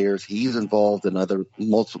the players. He's involved in other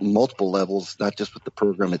multiple levels, not just with the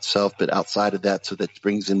program itself, but outside of that, so that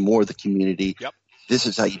brings in more of the community. Yep. This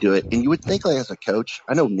is how you do it. And you would think, like, as a coach,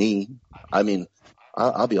 I know me. I mean,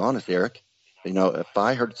 I'll be honest, Eric. If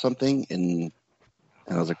I heard something and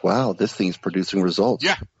I was like, wow, this thing's producing results.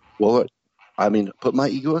 Yeah. Well, put my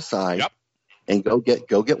ego aside. Yep. And go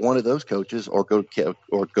get one of those coaches, or go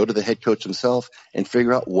to the head coach himself and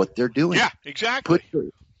figure out what they're doing. Yeah, exactly.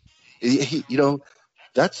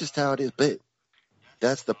 That's just how it is. But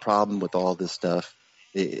that's the problem with all this stuff.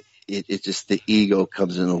 It's just the ego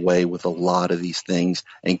comes in the way with a lot of these things.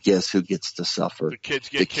 And guess who gets to suffer? The kids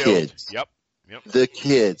get killed. Kids. Yep. The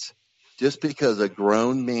kids. Just because a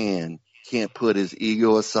grown man can't put his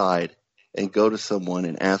ego aside and go to someone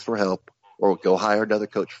and ask for help, or go hire another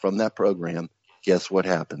coach from that program, guess what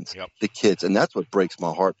happens? Yep. The kids. And that's what breaks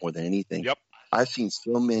my heart more than anything. Yep. I've seen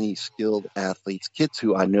so many skilled athletes, kids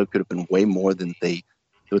who I know could have been way more than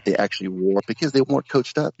what they actually wore, because they weren't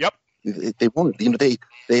coached up. Yep. They weren't.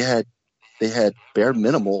 They had bare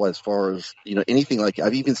minimal as far as anything. Like,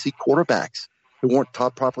 I've even seen quarterbacks who weren't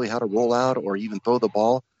taught properly how to roll out or even throw the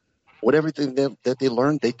ball. Whatever that they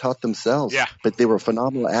learned, they taught themselves. Yeah. But they were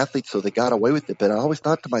phenomenal athletes, so they got away with it. But I always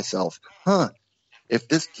thought to myself, if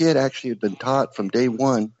this kid actually had been taught from day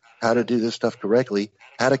one how to do this stuff correctly,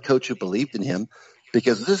 had a coach who believed in him,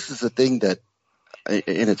 because this is the thing that, and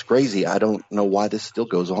it's crazy, I don't know why this still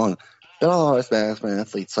goes on. Oh, that's my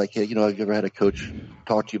athletes. Like, have you ever had a coach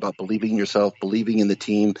talk to you about believing in yourself, believing in the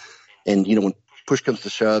team, and when push comes to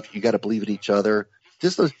shove, you got to believe in each other.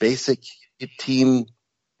 Just those basic team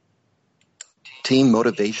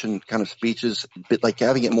motivation kind of speeches, but like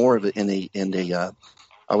having it more of it in a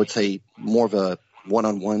I would say more of a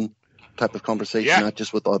one-on-one type of conversation, not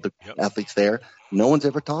just with all the athletes there. No one's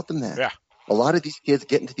ever taught them that. Yeah. A lot of these kids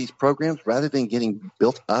get into these programs rather than getting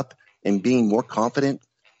built up and being more confident,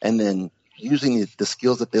 and then using the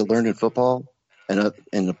skills that they learned in football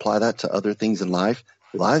and apply that to other things in life.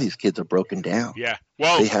 A lot of these kids are broken down. Yeah.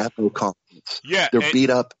 Well, they have no confidence. Yeah. They're beat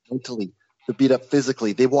up mentally. They're beat up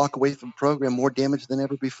physically. They walk away from the program more damaged than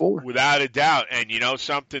ever before. Without a doubt. And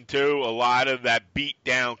something too, a lot of that beat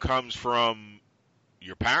down comes from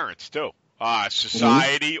your parents too.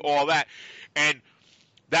 Society, all that. And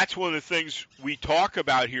that's one of the things we talk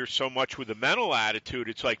about here so much with the mental attitude.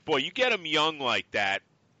 It's like, boy, you get them young like that.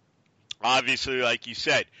 Obviously, like you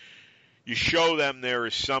said, you show them there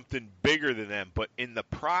is something bigger than them, but in the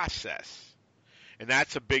process, and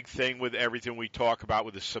that's a big thing with everything we talk about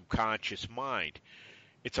with the subconscious mind,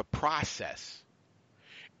 it's a process.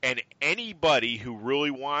 And anybody who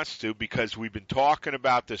really wants to, because we've been talking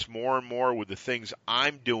about this more and more with the things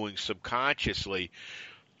I'm doing subconsciously,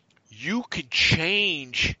 you can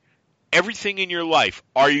change everything in your life.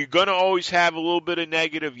 Are you going to always have a little bit of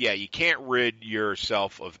negative? Yeah, you can't rid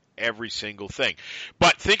yourself of every single thing.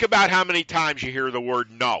 But think about how many times you hear the word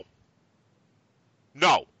no.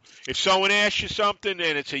 No. If someone asks you something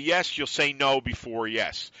and it's a yes, you'll say no before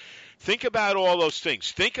yes. Think about all those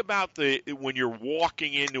things. Think about when you're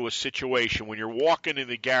walking into a situation, when you're walking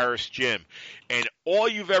into Gareth's gym, and all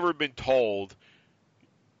you've ever been told,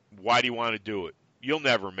 why do you want to do it? You'll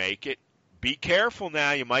never make it. Be careful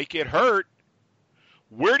now, you might get hurt.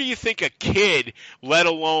 Where do you think a kid, let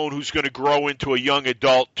alone who's going to grow into a young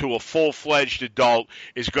adult to a full-fledged adult,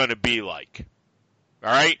 is going to be like?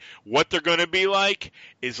 All right? What they're going to be like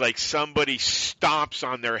is like somebody stomps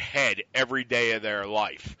on their head every day of their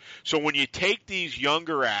life. So when you take these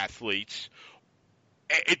younger athletes,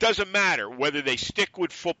 it doesn't matter whether they stick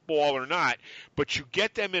with football or not, but you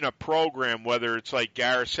get them in a program, whether it's like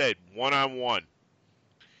Gareth said, one-on-one.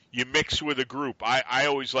 You mix with a group. I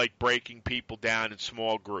always like breaking people down in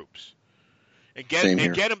small groups. And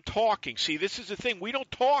get them talking. See, this is the thing. We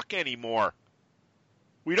don't talk anymore.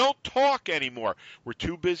 We don't talk anymore. We're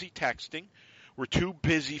too busy texting. We're too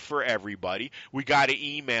busy for everybody. We got to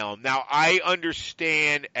email. Now, I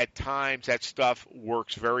understand at times that stuff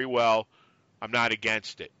works very well. I'm not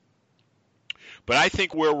against it. But I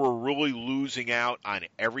think where we're really losing out on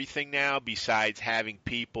everything now, besides having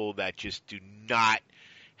people that just do not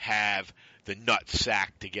have the nut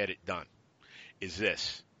sack to get it done, is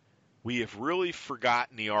this. We have really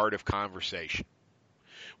forgotten the art of conversation.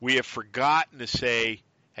 We have forgotten to say,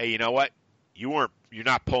 hey, you know what? You're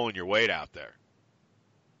not pulling your weight out there.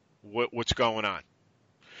 What's going on?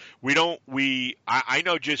 I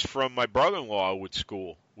know just from my brother-in-law with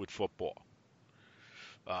school, with football.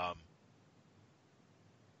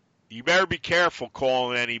 You better be careful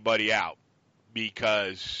calling anybody out,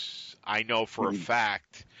 because I know for a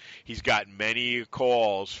fact he's gotten many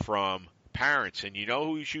calls from parents, and you know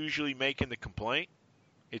who's usually making the complaint?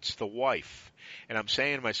 It's the wife. And I'm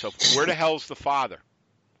saying to myself, where the hell's the father?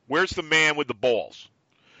 Where's the man with the balls?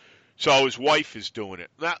 So his wife is doing it.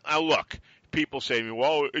 Now look, people say to me,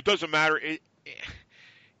 well, it doesn't matter.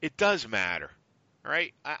 It does matter. All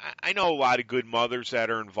right? I know a lot of good mothers that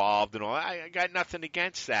are involved and all. I got nothing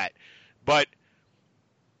against that. But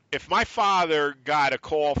if my father got a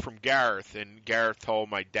call from Gareth, and Gareth told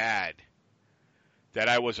my dad that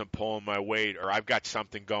I wasn't pulling my weight, or I've got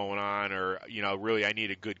something going on, or, really I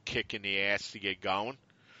need a good kick in the ass to get going,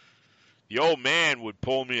 the old man would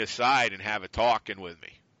pull me aside and have a talking with me.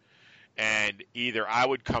 And either I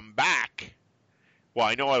would come back. Well,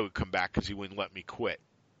 I know I would come back because he wouldn't let me quit.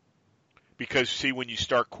 Because, see, when you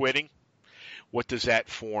start quitting, what does that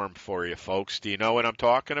form for you, folks? Do you know what I'm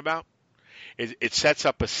talking about? It sets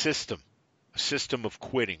up a system of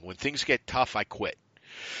quitting. When things get tough, I quit.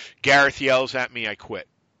 Gareth yells at me, I quit.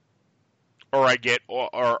 Or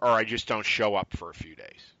I just don't show up for a few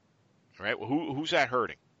days. All right? Well, who's that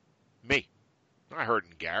hurting? Me. Not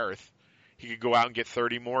hurting Gareth. He could go out and get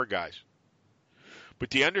 30 more guys. But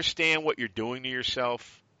do you understand what you're doing to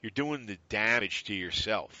yourself? You're doing the damage to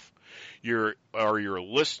yourself. You're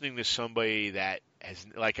listening to somebody that has,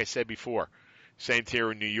 like I said before, same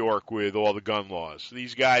here in New York with all the gun laws.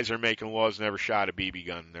 These guys are making laws, never shot a BB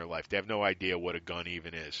gun in their life. They have no idea what a gun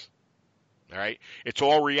even is. All right? It's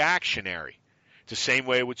all reactionary. It's the same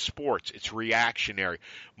way with sports. It's reactionary.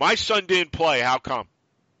 My son didn't play. How come?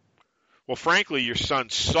 Well, frankly, your son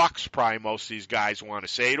sucks, probably most of these guys want to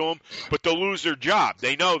say to him, but they'll lose their job.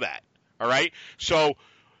 They know that. All right? So,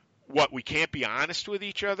 what, we can't be honest with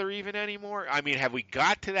each other even anymore? I mean, have we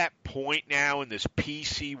got to that point now in this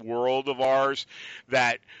PC world of ours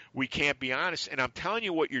that we can't be honest? And I'm telling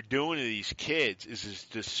you, what you're doing to these kids is this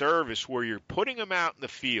disservice where you're putting them out in the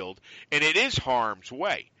field, and it is harm's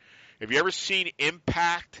way. Have you ever seen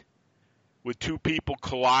impact with two people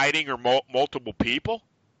colliding or multiple people?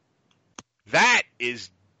 That is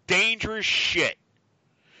dangerous shit.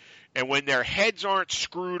 And when their heads aren't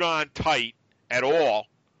screwed on tight at all,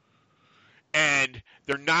 and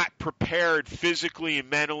they're not prepared physically and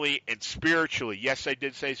mentally and spiritually. Yes, I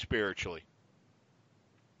did say spiritually.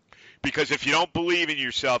 Because if you don't believe in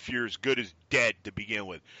yourself, you're as good as dead to begin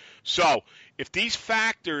with. So, if these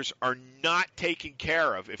factors are not taken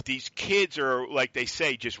care of, if these kids are, like they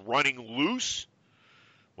say, just running loose,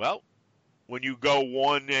 well, when you go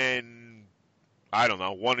 1 in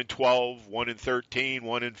 12, 1 in 13,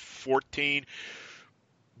 1 in 14,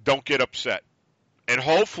 don't get upset. And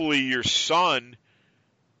hopefully your son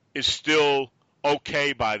is still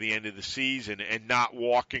okay by the end of the season and not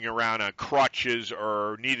walking around on crutches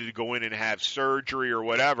or needed to go in and have surgery or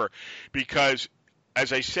whatever. Because,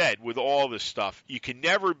 as I said, with all this stuff, you can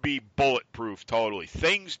never be bulletproof totally.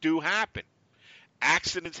 Things do happen.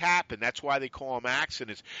 Accidents happen. That's why they call them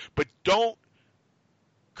accidents. But don't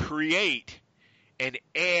create and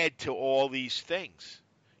add to all these things.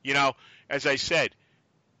 As I said,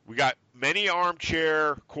 we got many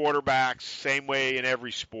armchair quarterbacks, same way in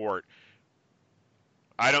every sport.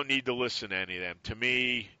 I don't need to listen to any of them. To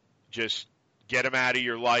me, just get them out of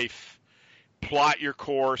your life, plot your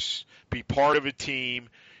course, be part of a team.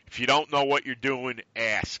 If you don't know what you're doing,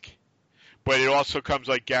 ask. But it also comes,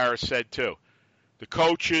 like Gareth said, too. The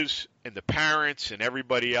coaches and the parents and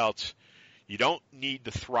everybody else, you don't need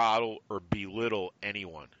to throttle or belittle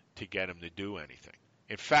anyone to get them to do anything.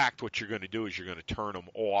 In fact, what you're going to do is you're going to turn them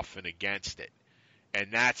off and against it.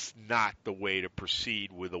 And that's not the way to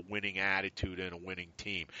proceed with a winning attitude and a winning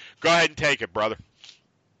team. Go ahead and take it, brother.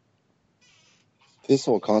 This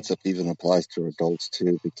whole concept even applies to adults,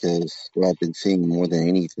 too, because what I've been seeing more than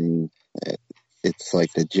anything, it's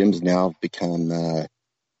like the gyms now have become,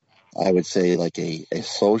 I would say, like a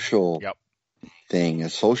social thing, a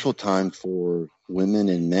social time for women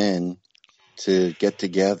and men to get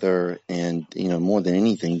together and, more than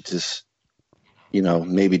anything, just,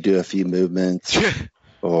 maybe do a few movements,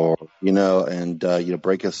 or,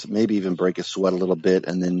 break us, maybe even break a sweat a little bit,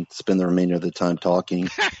 and then spend the remainder of the time talking,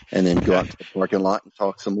 and then go out to the parking lot and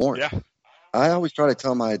talk some more. Yeah. I always try to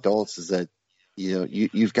tell my adults is that,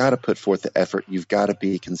 you've got to put forth the effort. You've got to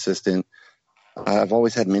be consistent. I've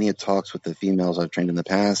always had many talks with the females I've trained in the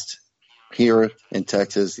past. Here in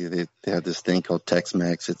Texas, they have this thing called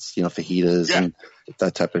Tex-Mex. It's, fajitas and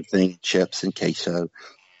that type of thing, chips and queso.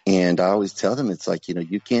 And I always tell them, it's like,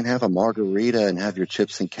 you can't have a margarita and have your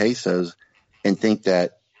chips and quesos and think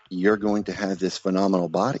that you're going to have this phenomenal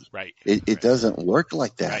body. Right. It doesn't work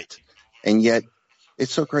like that. Right. And yet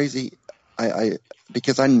it's so crazy.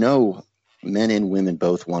 Because I know men and women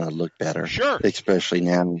both want to look better. Sure. Especially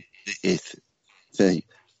now.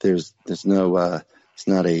 There's no, it's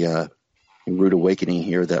not a rude awakening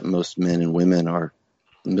here that most men and women are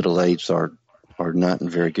middle-aged are not in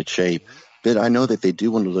very good shape. But I know that they do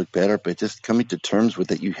want to look better, but just coming to terms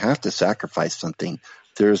with it, you have to sacrifice something.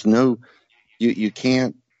 There's no, you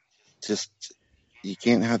can't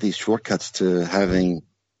have these shortcuts to having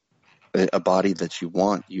a body that you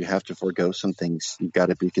want. You have to forego some things. You've got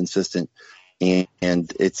to be consistent. And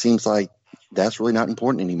it seems like that's really not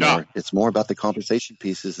important anymore. No. It's more about the compensation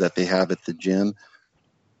pieces that they have at the gym.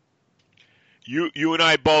 You and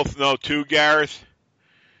I both know too, Gareth,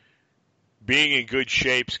 being in good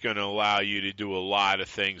shape is going to allow you to do a lot of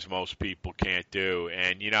things most people can't do.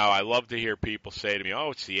 And, I love to hear people say to me,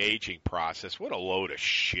 oh, it's the aging process. What a load of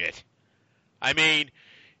shit. I mean,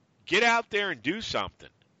 get out there and do something.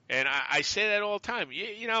 And I say that all the time.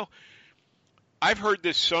 I've heard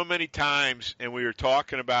this so many times, and we were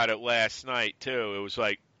talking about it last night, too. It was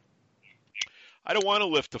like, I don't want to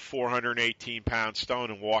lift a 418-pound stone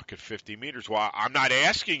and walk at 50 meters. Well, I'm not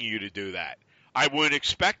asking you to do that. I wouldn't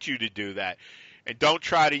expect you to do that. And don't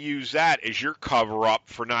try to use that as your cover-up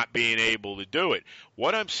for not being able to do it.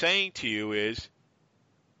 What I'm saying to you is,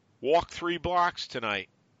 walk 3 blocks tonight.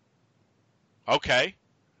 Okay.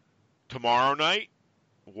 Tomorrow night,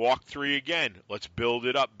 walk 3 again. Let's build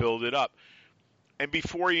it up, build it up. And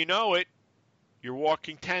before you know it, you're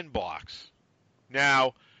walking 10 blocks.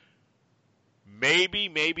 Now,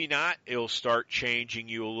 maybe not, it'll start changing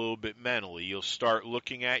you a little bit mentally. You'll start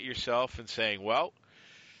looking at yourself and saying, well,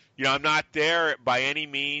 I'm not there by any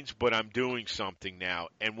means, but I'm doing something now.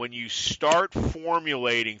 And when you start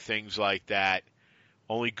formulating things like that,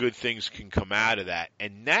 only good things can come out of that.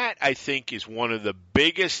 And that, I think, is one of the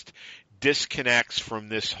biggest disconnects from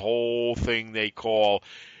this whole thing they call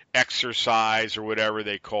exercise or whatever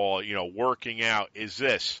they call, working out, is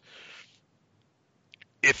this.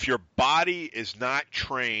 If your body is not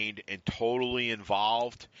trained and totally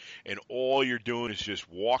involved and all you're doing is just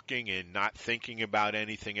walking and not thinking about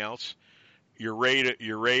anything else, your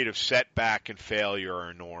rate of setback and failure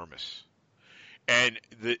are enormous. And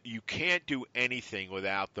you can't do anything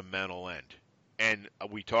without the mental end. And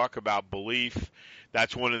we talk about belief.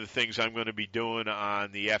 That's one of the things I'm going to be doing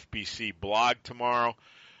on the FBC blog tomorrow.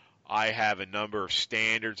 I have a number of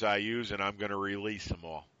standards I use, and I'm going to release them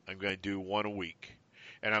all. I'm going to do one a week.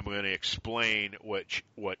 And I'm going to explain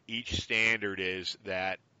what each standard is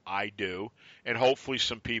that I do, and hopefully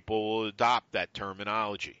some people will adopt that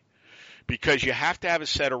terminology. Because you have to have a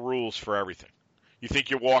set of rules for everything. You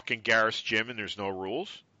think you're walking Gareth's gym and there's no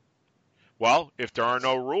rules? Well, if there are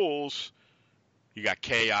no rules, you got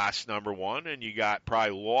chaos, number one, and you got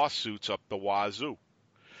probably lawsuits up the wazoo.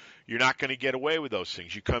 You're not going to get away with those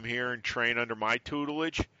things. You come here and train under my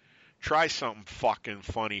tutelage, try something fucking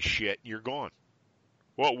funny shit, and you're gone.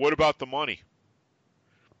 Well, what about the money?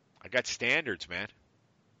 I got standards, man.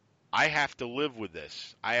 I have to live with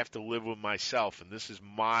this. I have to live with myself, and this is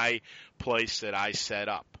my place that I set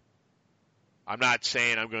up. I'm not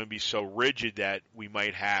saying I'm going to be so rigid that we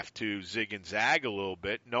might have to zig and zag a little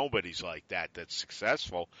bit. Nobody's like that that's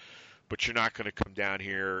successful. But you're not going to come down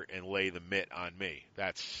here and lay the mitt on me.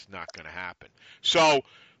 That's not going to happen. So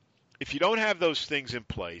if you don't have those things in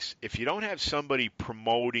place, if you don't have somebody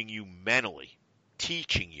promoting you mentally,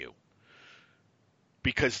 teaching you,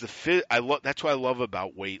 because that's what I love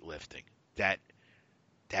about weightlifting, that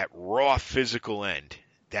raw physical end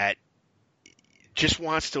that just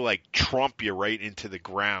wants to like trump you right into the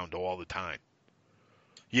ground all the time.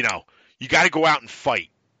 You got to go out and fight.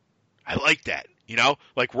 I like that.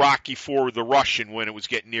 Like Rocky IV, the Russian, when it was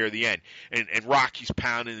getting near the end, and Rocky's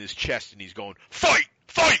pounding his chest and he's going, fight,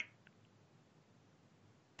 fight.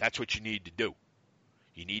 That's what you need to do.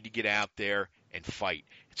 You need to get out there and fight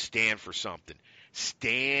and stand for something.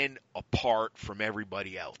 Stand apart from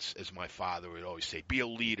everybody else, as my father would always say. Be a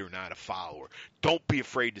leader, not a follower. Don't be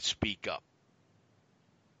afraid to speak up.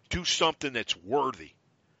 Do something that's worthy.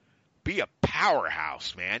 Be a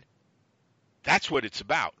powerhouse, man. That's what it's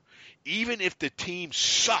about. Even if the team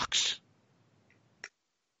sucks,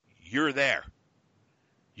 you're there.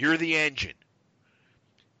 You're the engine.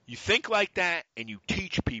 You think like that and you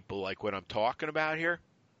teach people like what I'm talking about here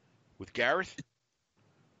with Gareth,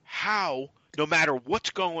 how, no matter what's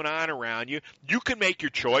going on around you, you can make your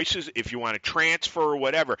choices if you want to transfer or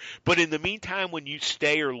whatever. But in the meantime, when you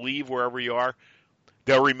stay or leave wherever you are,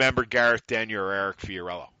 they'll remember Gareth Denyer or Eric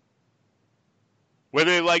Fiorillo.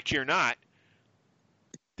 Whether they liked you or not,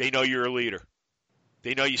 they know you're a leader.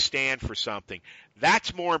 They know you stand for something.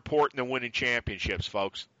 That's more important than winning championships,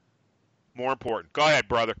 folks. More important. Go ahead,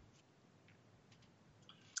 brother.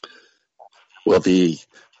 Well, the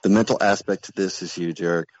mental aspect to this is huge,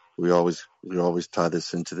 Eric. We always tie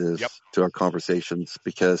this into this Yep. to our conversations,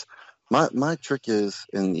 because my trick is,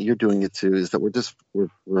 and you're doing it too, is that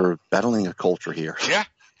we're battling a culture here. Yeah.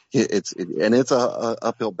 It's a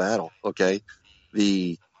uphill battle. Okay,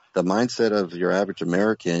 the mindset of your average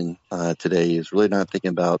American today is really not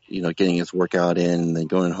thinking about getting his workout in and then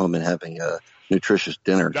going home and having a nutritious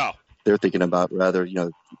dinner. No. They're thinking about rather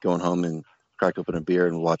going home and crack open a beer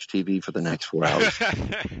and watch TV for the next 4 hours.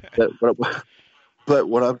 But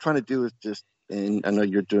what I'm trying to do is just, and I know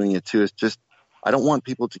you're doing it too, is just, I don't want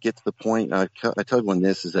people to get to the point, I tell everyone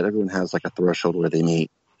this, is that everyone has like a threshold where they meet,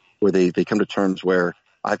 where they come to terms where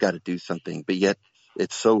I've got to do something, but yet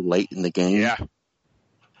it's so late in the game. Yeah.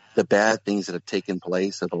 The bad things that have taken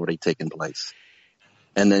place have already taken place.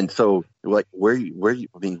 And then so like where you,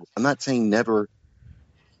 I mean, I'm not saying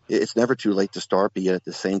it's never too late to start, but yet at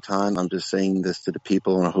the same time, I'm just saying this to the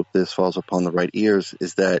people, and I hope this falls upon the right ears,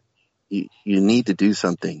 is that you need to do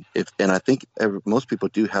something. And I think most people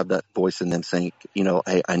do have that voice in them saying,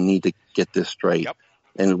 hey, I need to get this straight. Yep.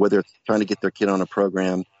 And whether it's trying to get their kid on a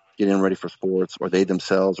program, getting ready for sports, or they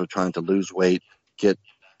themselves are trying to lose weight, get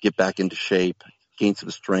back into shape, gain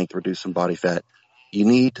some strength, reduce some body fat, you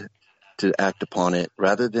need to act upon it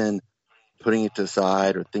rather than putting it to the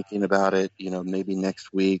side or thinking about it, maybe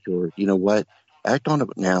next week, or what, act on it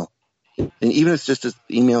now. And even if it's just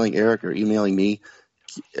emailing Eric or emailing me,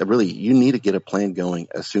 really, you need to get a plan going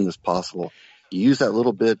as soon as possible. You use that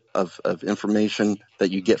little bit of information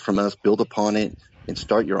that you get from us, build upon it, and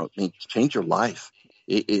start your own, change your life.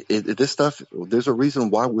 This stuff, there's a reason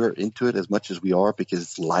why we're into it as much as we are, because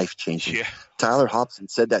it's life changing. Yeah. Tyler Hobson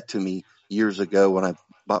said that to me years ago when I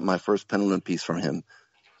bought my first pendulum piece from him.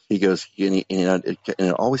 He goes, and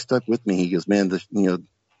it always stuck with me. He goes, man,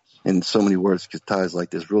 in so many words, because Ty's like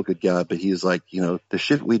this real good guy, but he was like, the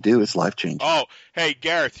shit we do is life changing. Oh, hey,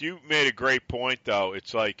 Gareth, you made a great point, though.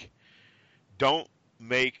 It's like, don't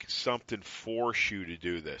make something force you to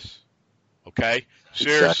do this. Okay?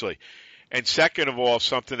 Seriously. Exactly. And second of all,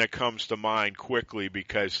 something that comes to mind quickly,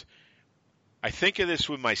 because I think of this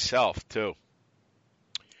with myself, too.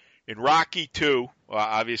 In Rocky 2,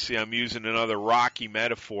 obviously I'm using another Rocky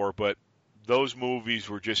metaphor, but those movies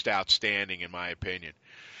were just outstanding in my opinion.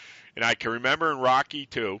 And I can remember in Rocky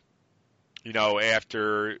 2,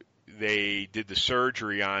 after they did the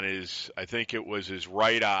surgery on I think it was his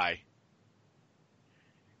right eye,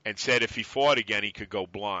 and said if he fought again, he could go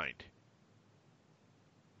blind.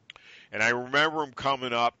 And I remember him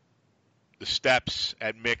coming up the steps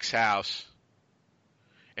at Mick's house,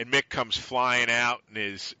 and Mick comes flying out in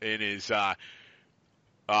his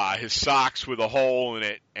socks with a hole in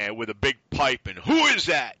it and with a big pipe, and who is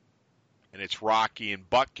that? And it's Rocky and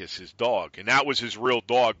Butkus, his dog. And that was his real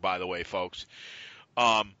dog, by the way, folks.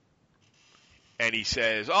 And he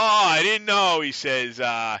says, oh, I didn't know. He said,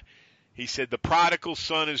 the prodigal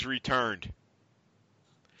son has returned.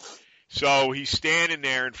 So he's standing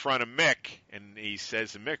there in front of Mick, and he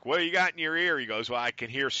says to Mick, what do you got in your ear? He goes, well, I can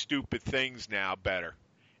hear stupid things now better.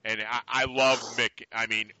 And I love Mick. I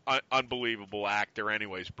mean, unbelievable actor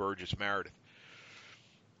anyways, Burgess Meredith.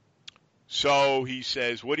 So he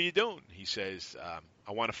says, what are you doing? He says,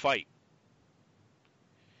 I want to fight.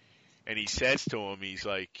 And he says to him, he's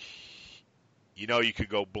like, you could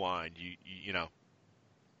go blind. You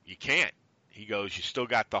can't. He goes, you still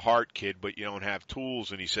got the heart, kid, but you don't have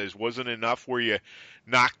tools. And he says, wasn't it enough where you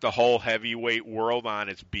knocked the whole heavyweight world on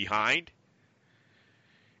its behind?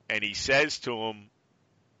 And he says to him,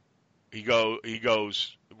 he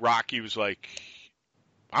goes, Rocky was like,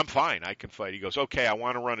 I'm fine, I can fight. He goes, okay, I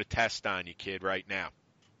want to run a test on you, kid, right now.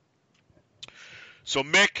 So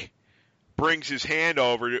Mick brings his hand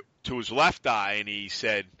over to his left eye, and he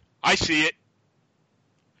said, I see it.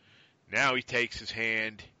 Now he takes his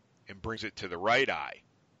hand and brings it to the right eye.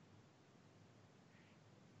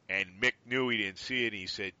 And Mick knew he didn't see it, and he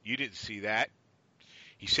said, you didn't see that?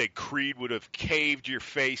 He said, Creed would have caved your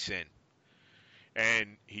face in.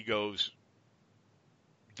 And he goes,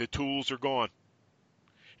 The tools are gone.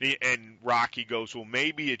 And Rocky goes, well,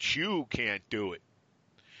 maybe it's you who can't do it.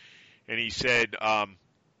 And he said,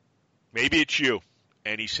 maybe it's you.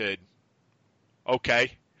 And he said,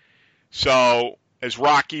 okay. So as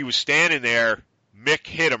Rocky was standing there, Mick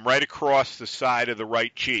hit him right across the side of the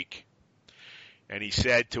right cheek. And he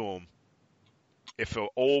said to him, if an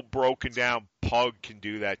old broken down pug can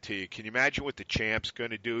do that to you, can you imagine what the champ's going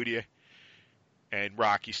to do to you? And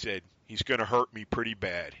Rocky said, he's going to hurt me pretty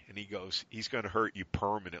bad. And he goes, he's going to hurt you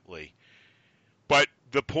permanently. But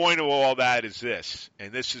the point of all that is this,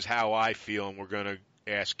 and this is how I feel, and we're going to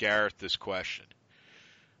ask Gareth this question.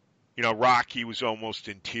 You know, Rocky was almost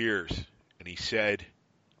in tears, and he said,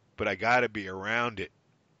 but I got to be around it.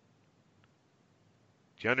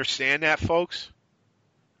 Do you understand that, folks?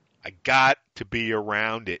 I got to be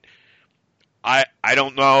around it. I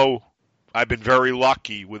don't know. I've been very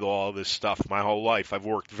lucky with all this stuff my whole life. I've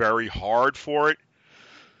worked very hard for it,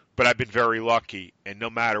 but I've been very lucky. And no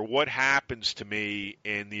matter what happens to me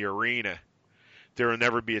in the arena, there will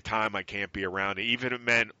never be a time I can't be around it. Even if it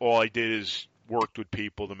meant all I did is worked with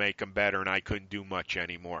people to make them better and I couldn't do much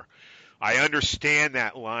anymore. I understand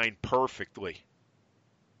that line perfectly.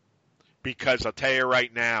 Because I'll tell you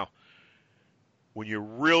right now, when you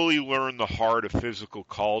really learn the heart of physical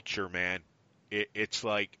culture, man, it's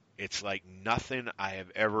like nothing I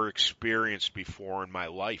have ever experienced before in my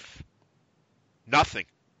life. Nothing.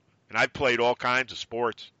 And I've played all kinds of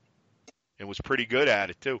sports and was pretty good at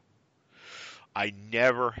it too. I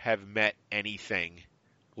never have met anything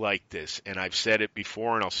like this. And I've said it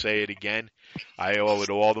before and I'll say it again. I owe it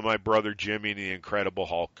all to my brother Jimmy and the Incredible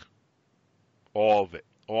Hulk. All of it.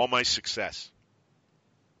 All my success.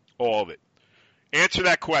 All of it. Answer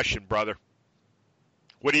that question, brother.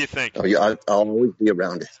 What do you think? Oh, yeah, I'll always be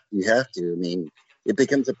around it. You have to. I mean, it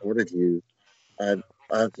becomes a part of you.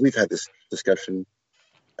 We've had this discussion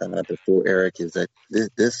before, Eric, is that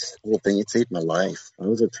this whole thing, it saved my life. I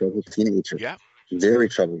was a troubled teenager. Yeah. Very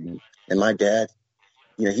troubled. And my dad,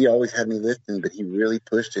 you know, he always had me lifting, but he really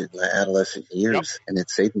pushed it in my adolescent years, and it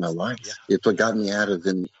saved my life. Yeah. It's what got me out of,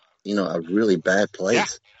 a really bad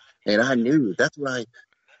place. Yeah. And I knew, that's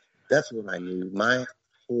what I knew. My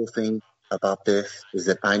whole thing about this is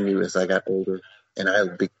that I knew as I got older and I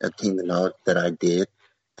obtained the knowledge that I did,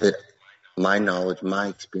 that my knowledge, my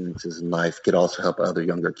experiences in life could also help other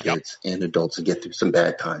younger kids and adults to get through some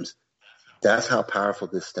bad times. That's how powerful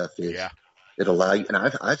this stuff is. Yeah. It'll allow you, and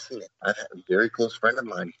I've seen it. I've had a very close friend of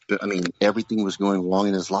mine. I mean, everything was going wrong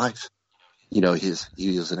in his life. You know, he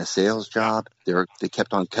was in a sales job. They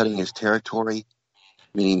kept on cutting his territory,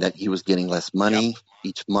 meaning that he was getting less money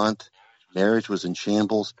each month. Marriage was in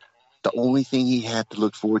shambles. The only thing he had to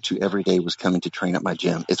look forward to every day was coming to train at my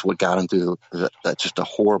gym. It's what got him through just a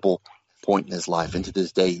horrible point in his life. And to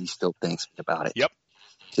this day, he still thinks about it. Yep.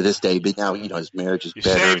 To this day, but now, his marriage is better.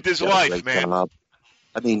 You saved his life, man. Job.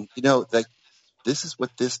 I mean, this is what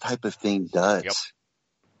this type of thing does. Yep.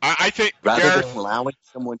 I think rather than allowing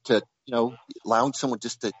someone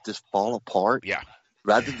just to just fall apart. Yeah.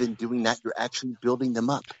 Rather than doing that, you're actually building them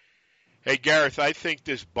up. Hey, Gareth, I think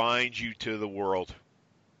this binds you to the world.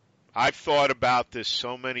 I've thought about this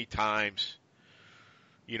so many times.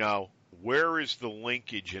 Where is the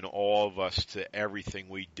linkage in all of us to everything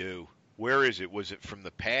we do? Where is it? Was it from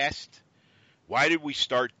the past? Why did we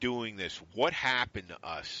start doing this? What happened to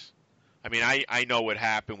us? I mean, I know what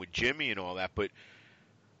happened with Jimmy and all that, but,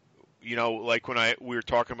 like when we were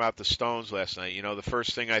talking about the Stones last night, the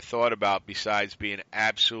first thing I thought about besides being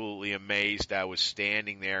absolutely amazed I was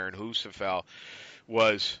standing there in Husafell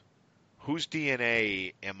was, whose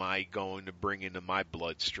DNA am I going to bring into my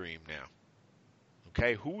bloodstream now?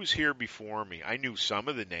 Okay, who was here before me? I knew some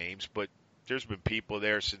of the names, but there's been people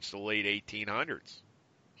there since the late 1800s.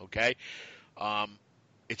 Okay?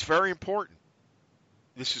 It's very important.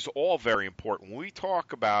 This is all very important. When we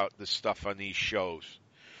talk about this stuff on these shows,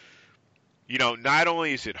 not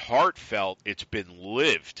only is it heartfelt, it's been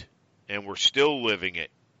lived, and we're still living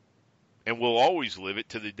it. And we'll always live it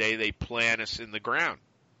to the day they plant us in the ground.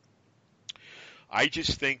 I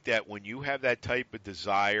just think that when you have that type of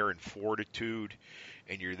desire and fortitude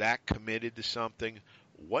and you're that committed to something,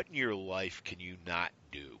 what in your life can you not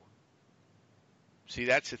do? See,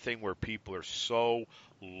 that's the thing where people are so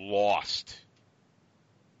lost.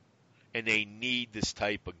 And they need this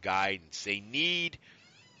type of guidance. They need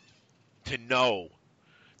to know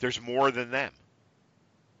there's more than them.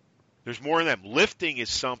 There's more than them. Lifting is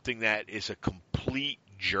something that is a complete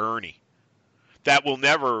journey that will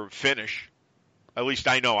never finish. At least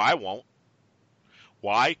I know I won't.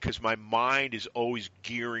 Why? Because my mind is always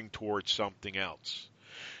gearing towards something else,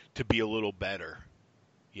 to be a little better,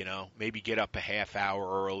 Maybe get up a half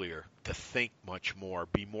hour earlier to think much more,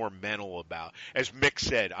 be more mental about. As Mick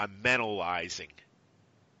said, I'm mentalizing.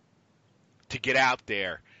 To get out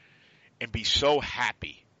there and be so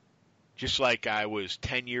happy, just like I was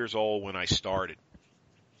 10 years old when I started.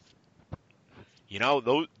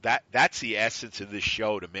 That's the essence of this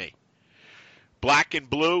show to me. Black and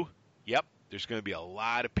blue, yep, there's going to be a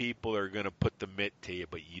lot of people that are going to put the mitt to you,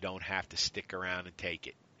 but you don't have to stick around and take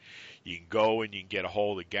it. You can go and you can get a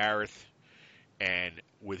hold of Gareth, and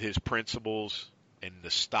with his principles and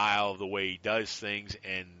the style of the way he does things,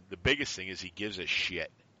 and the biggest thing is he gives a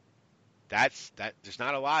shit. There's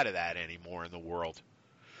not a lot of that anymore in the world.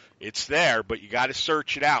 It's there, but you got to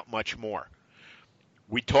search it out much more.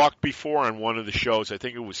 We talked before on one of the shows, I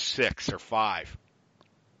think it was 6 or 5.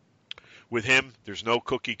 With him, there's no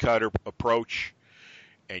cookie cutter approach,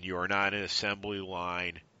 and you are not an assembly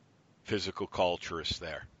line physical culturist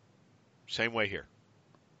there. Same way here.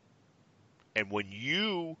 And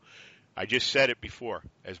I just said it before,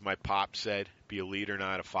 as my pop said, be a leader,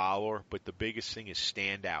 not a follower, but the biggest thing is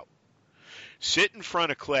stand out. Sit in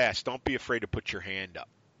front of class. Don't be afraid to put your hand up.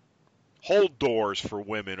 Hold doors for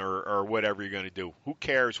women or whatever you're going to do. Who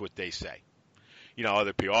cares what they say?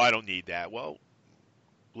 Other people, I don't need that. Well,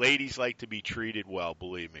 ladies like to be treated well,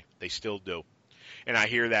 believe me. They still do. And I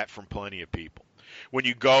hear that from plenty of people. When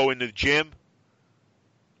you go in the gym,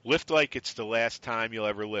 lift like it's the last time you'll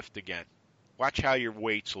ever lift again. Watch how your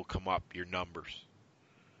weights will come up, your numbers.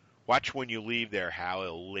 Watch when you leave there how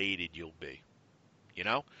elated you'll be.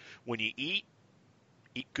 When you eat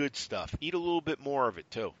good stuff. Eat a little bit more of it,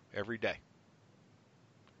 too, every day.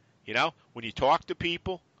 When you talk to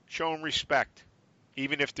people, show them respect,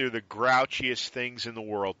 even if they're the grouchiest things in the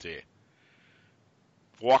world to you.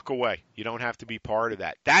 Walk away. You don't have to be part of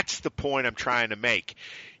that. That's the point I'm trying to make.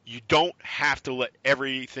 You don't have to let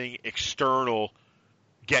everything external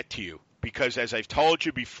get to you. Because as I've told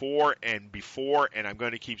you before, and I'm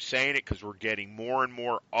going to keep saying it because we're getting more and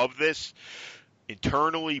more of this,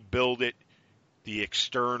 internally build it. The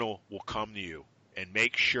external will come to you, and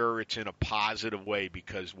make sure it's in a positive way,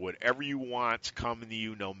 because whatever you want's coming to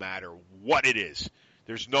you no matter what it is.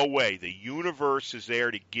 There's no way. The universe is there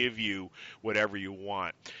to give you whatever you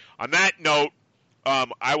want. On that note,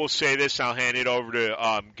 I will say this. I'll hand it over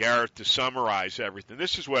to Gareth to summarize everything.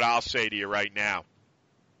 This is what I'll say to you right now.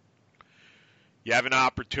 You have an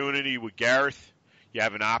opportunity with Gareth. You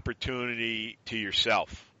have an opportunity to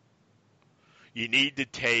yourself. You need to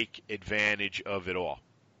take advantage of it all.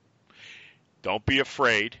 Don't be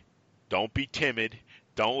afraid. Don't be timid.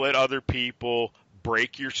 Don't let other people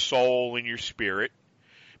break your soul and your spirit.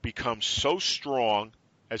 Become so strong,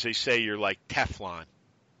 as they say, you're like Teflon.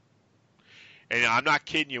 And I'm not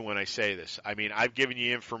kidding you when I say this. I mean, I've given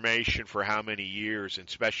you information for how many years, and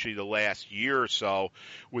especially the last year or so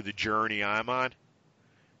with the journey I'm on.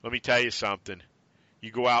 Let me tell you something. You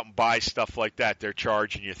go out and buy stuff like that, they're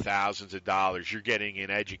charging you thousands of dollars. You're getting an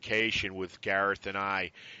education with Gareth and I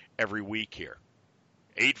every week here.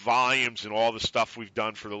 8 volumes and all the stuff we've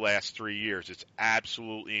done for the last 3 years. It's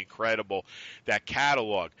absolutely incredible, that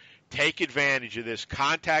catalog. Take advantage of this.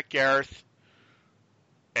 Contact Gareth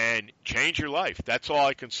and change your life. That's all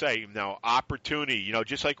I can say. Now, opportunity,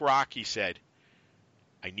 just like Rocky said,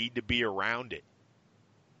 I need to be around it.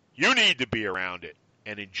 You need to be around it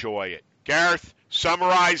and enjoy it. Gareth,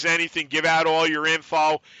 summarize anything, give out all your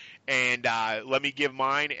info, and let me give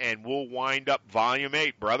mine, and we'll wind up Volume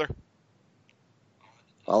 8, brother.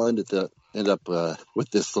 I'll end up with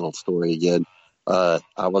this little story again. I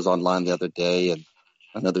was online the other day, and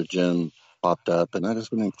another gym popped up, and I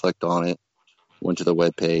just went and clicked on it, went to the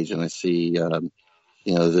webpage, and I see,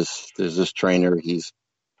 there's this trainer. He's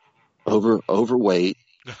overweight,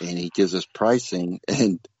 and he gives us pricing,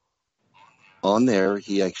 and on there,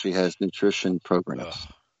 he actually has nutrition programs.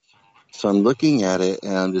 Ugh. So I'm looking at it,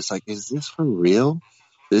 and I'm just like, is this for real?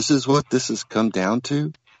 This is what this has come down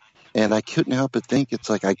to? And I couldn't help but think,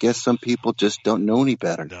 it's like, I guess some people just don't know any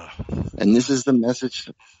better. And this is the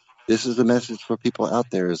message. This is the message for people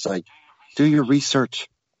out there. Is like, do your research.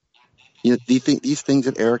 These things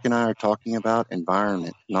that Eric and I are talking about,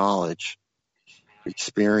 environment, knowledge,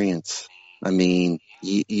 experience. I mean,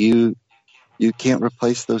 you can't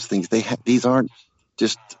replace those things. These aren't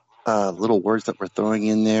just little words that we're throwing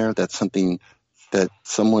in there. That's something that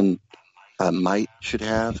someone should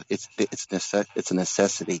have. It's a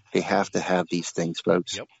necessity. They have to have these things,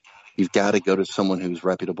 folks. Yep. You've got to go to someone who's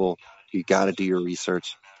reputable. You got to do your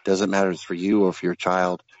research. Doesn't matter if it's for you or for your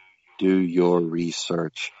child. Do your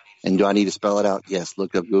research. And do I need to spell it out? Yes.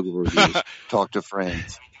 Look up Google reviews. Talk to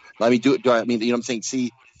friends. Let me do it. You know what I'm saying?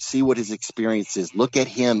 See what his experience is. Look at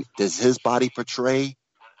him. Does his body portray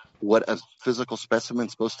what a physical specimen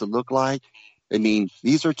is supposed to look like. I mean,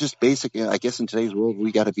 these are just basic. I guess in today's world,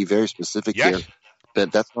 we got to be very specific here. Yes.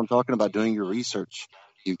 But that's what I'm talking about, doing your research.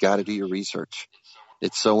 You've got to do your research.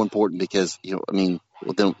 It's so important because, I mean,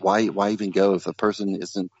 well, then why even go if a person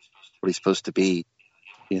isn't what he's supposed to be?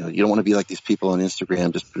 You don't want to be like these people on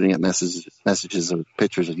Instagram just putting up messages or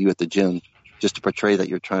pictures of you at the gym just to portray that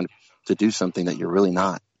you're trying to do something that you're really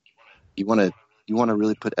not. You want to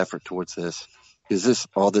really put effort towards this, because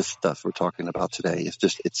all this stuff we're talking about today is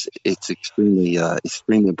just it's extremely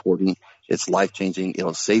important. It's life changing.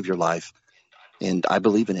 It'll save your life, and I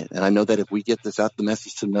believe in it. And I know that if we get this out, the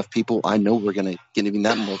message to enough people, I know we're going to get even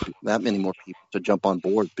that many more people to jump on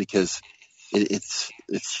board, because it's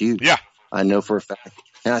huge. Yeah. I know for a fact,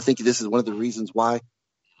 and I think this is one of the reasons why.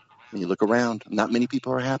 When you look around, not many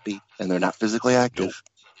people are happy, and they're not physically active. Nope.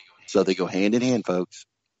 So they go hand in hand, folks.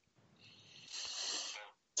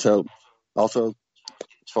 So also,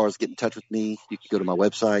 as far as getting in touch with me, you can go to my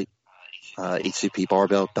website,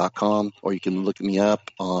 hcpbarbell.com, or you can look me up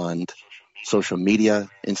on social media,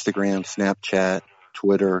 Instagram, Snapchat,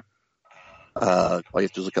 Twitter. All you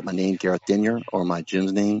have to look up my name, Gareth Denyer, or my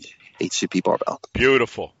gym's name, HCP Barbell.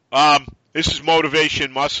 Beautiful. This is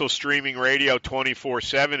Motivation Muscle Streaming Radio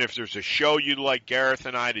 24/7. If there's a show you'd like Gareth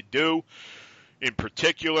and I to do in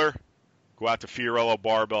particular, go out to Fiorillo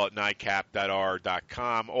Barbell at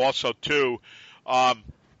nightcap.r.com. Also, too,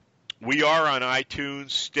 we are on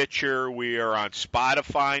iTunes, Stitcher. We are on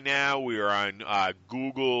Spotify now. We are on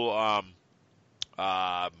Google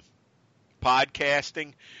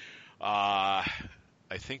podcasting. I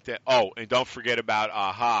think that. Oh, and don't forget about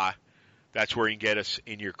AHA. That's where you can get us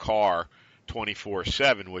in your car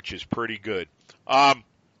 24/7, which is pretty good.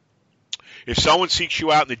 If someone seeks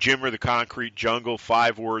you out in the gym or the concrete jungle,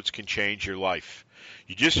 5 words can change your life.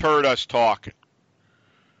 You just heard us talking.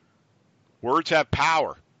 Words have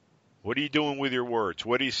power. What are you doing with your words?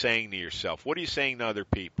 What are you saying to yourself? What are you saying to other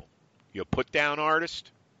people? You a put-down artist?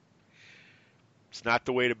 It's not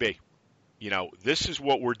the way to be. This is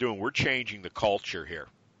what we're doing. We're changing the culture here.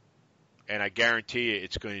 And I guarantee you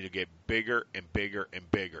it's going to get bigger and bigger and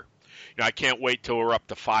bigger. I can't wait till we're up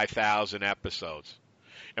to 5,000 episodes.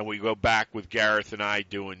 And we go back with Gareth and I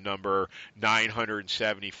doing number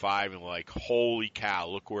 975 and like, holy cow,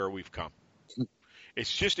 look where we've come.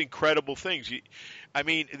 It's just incredible things.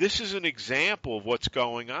 This is an example of what's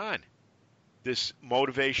going on. This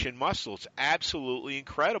motivation muscle, it's absolutely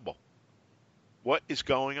incredible. What is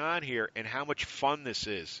going on here and how much fun this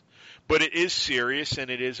is. But it is serious and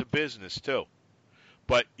it is a business too.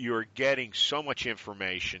 But you're getting so much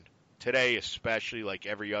information. Today especially, like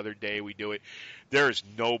every other day we do it, there is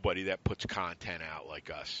nobody that puts content out like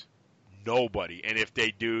us. Nobody. And if they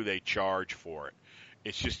do, they charge for it.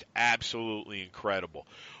 It's just absolutely incredible.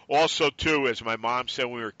 Also, too, as my mom said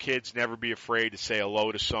when we were kids, never be afraid to say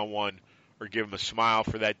hello to someone or give them a smile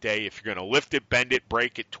for that day. If you're going to lift it, bend it,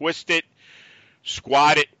 break it, twist it,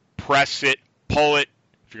 squat it, press it, pull it.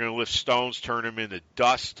 If you're going to lift stones, turn them into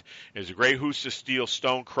dust. As the great Who's to Steel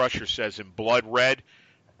Stone Crusher says in Blood Red,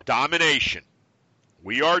 domination.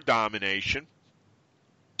 We are domination.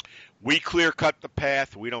 We clear cut the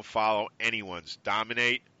path. We don't follow anyone's.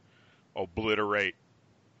 Dominate, obliterate,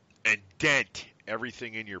 and dent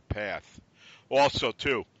everything in your path. Also,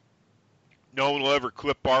 too, no one will ever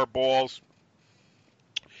clip our balls.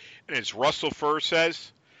 And as Russell Furr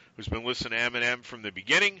says, who's been listening to Eminem from the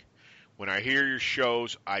beginning, when I hear your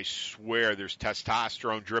shows, I swear there's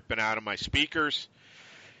testosterone dripping out of my speakers.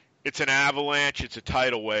 It's an avalanche. It's a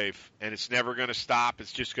tidal wave, and it's never going to stop.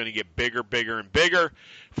 It's just going to get bigger, bigger, and bigger.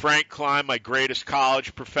 Frank Klein, my greatest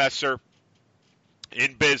college professor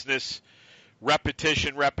in business,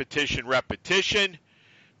 repetition, repetition, repetition.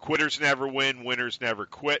 Quitters never win. Winners never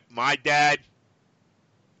quit. My dad,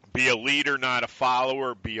 be a leader, not a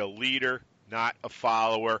follower. Be a leader, not a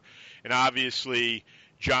follower. And obviously,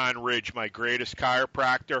 John Ridge, my greatest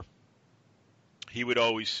chiropractor, he would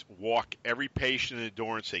always walk every patient in the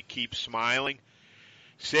door and say, keep smiling.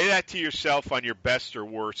 Say that to yourself on your best or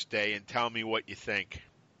worst day and tell me what you think.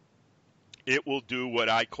 It will do what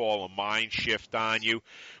I call a mind shift on you.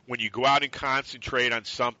 When you go out and concentrate on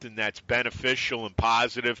something that's beneficial and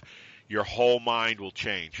positive, your whole mind will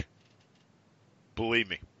change. Believe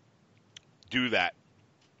me. Do that.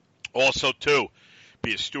 Also, too,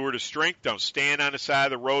 be a steward of strength. Don't stand on the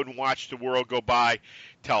side of the road and watch the world go by.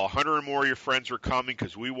 Tell 100 or more of your friends we're coming,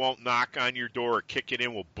 because we won't knock on your door or kick it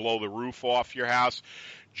in. We'll blow the roof off your house.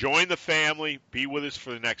 Join the family. Be with us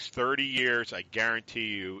for the next 30 years. I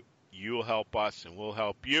guarantee you, you'll help us and we'll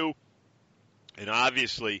help you. And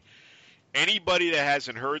obviously, anybody that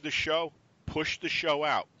hasn't heard the show, push the show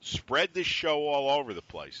out. Spread this show all over the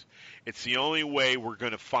place. It's the only way we're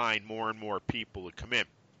going to find more and more people to come in.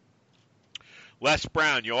 Les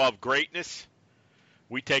Brown, you all have greatness.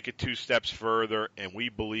 We take it 2 steps further, and we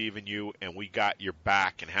believe in you, and we got your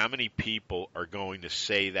back. And how many people are going to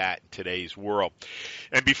say that in today's world?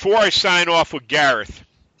 And before I sign off with Gareth,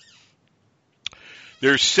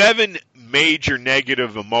 there's 7 major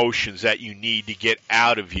negative emotions that you need to get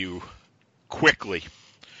out of you quickly.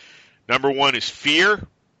 Number 1 is fear,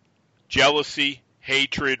 jealousy,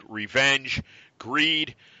 hatred, revenge,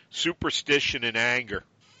 greed, superstition, and anger.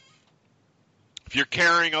 If you're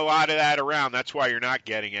carrying a lot of that around, that's why you're not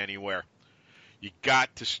getting anywhere. You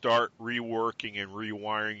got to start reworking and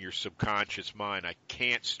rewiring your subconscious mind. I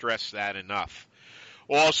can't stress that enough.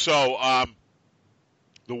 Also,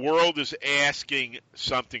 the world is asking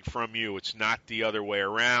something from you. It's not the other way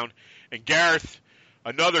around. And Gareth,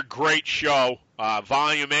 another great show.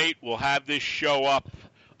 Volume 8, we'll have this show up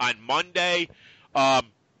on Monday.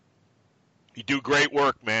 You do great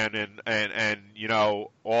work, man, and you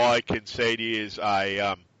know, all I can say to you is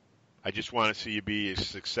I just want to see you be as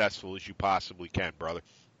successful as you possibly can, brother.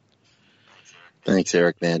 Thanks,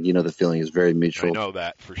 Eric, man. You know the feeling is very mutual. I know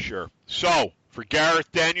that for sure. So, for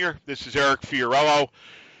Gareth Denyer, this is Eric Fiorillo.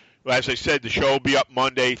 As I said, the show will be up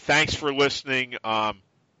Monday. Thanks for listening.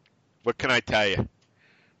 What can I tell you?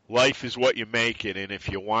 Life is what you make it, and if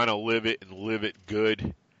you want to live it and live it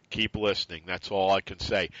good, keep listening. That's all I can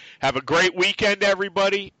say. Have a great weekend,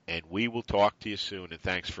 everybody, and we will talk to you soon, and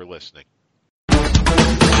thanks for listening.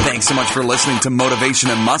 Thanks so much for listening to Motivation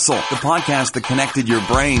and Muscle, the podcast that connected your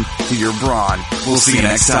brain to your brawn. We'll see you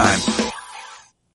next time.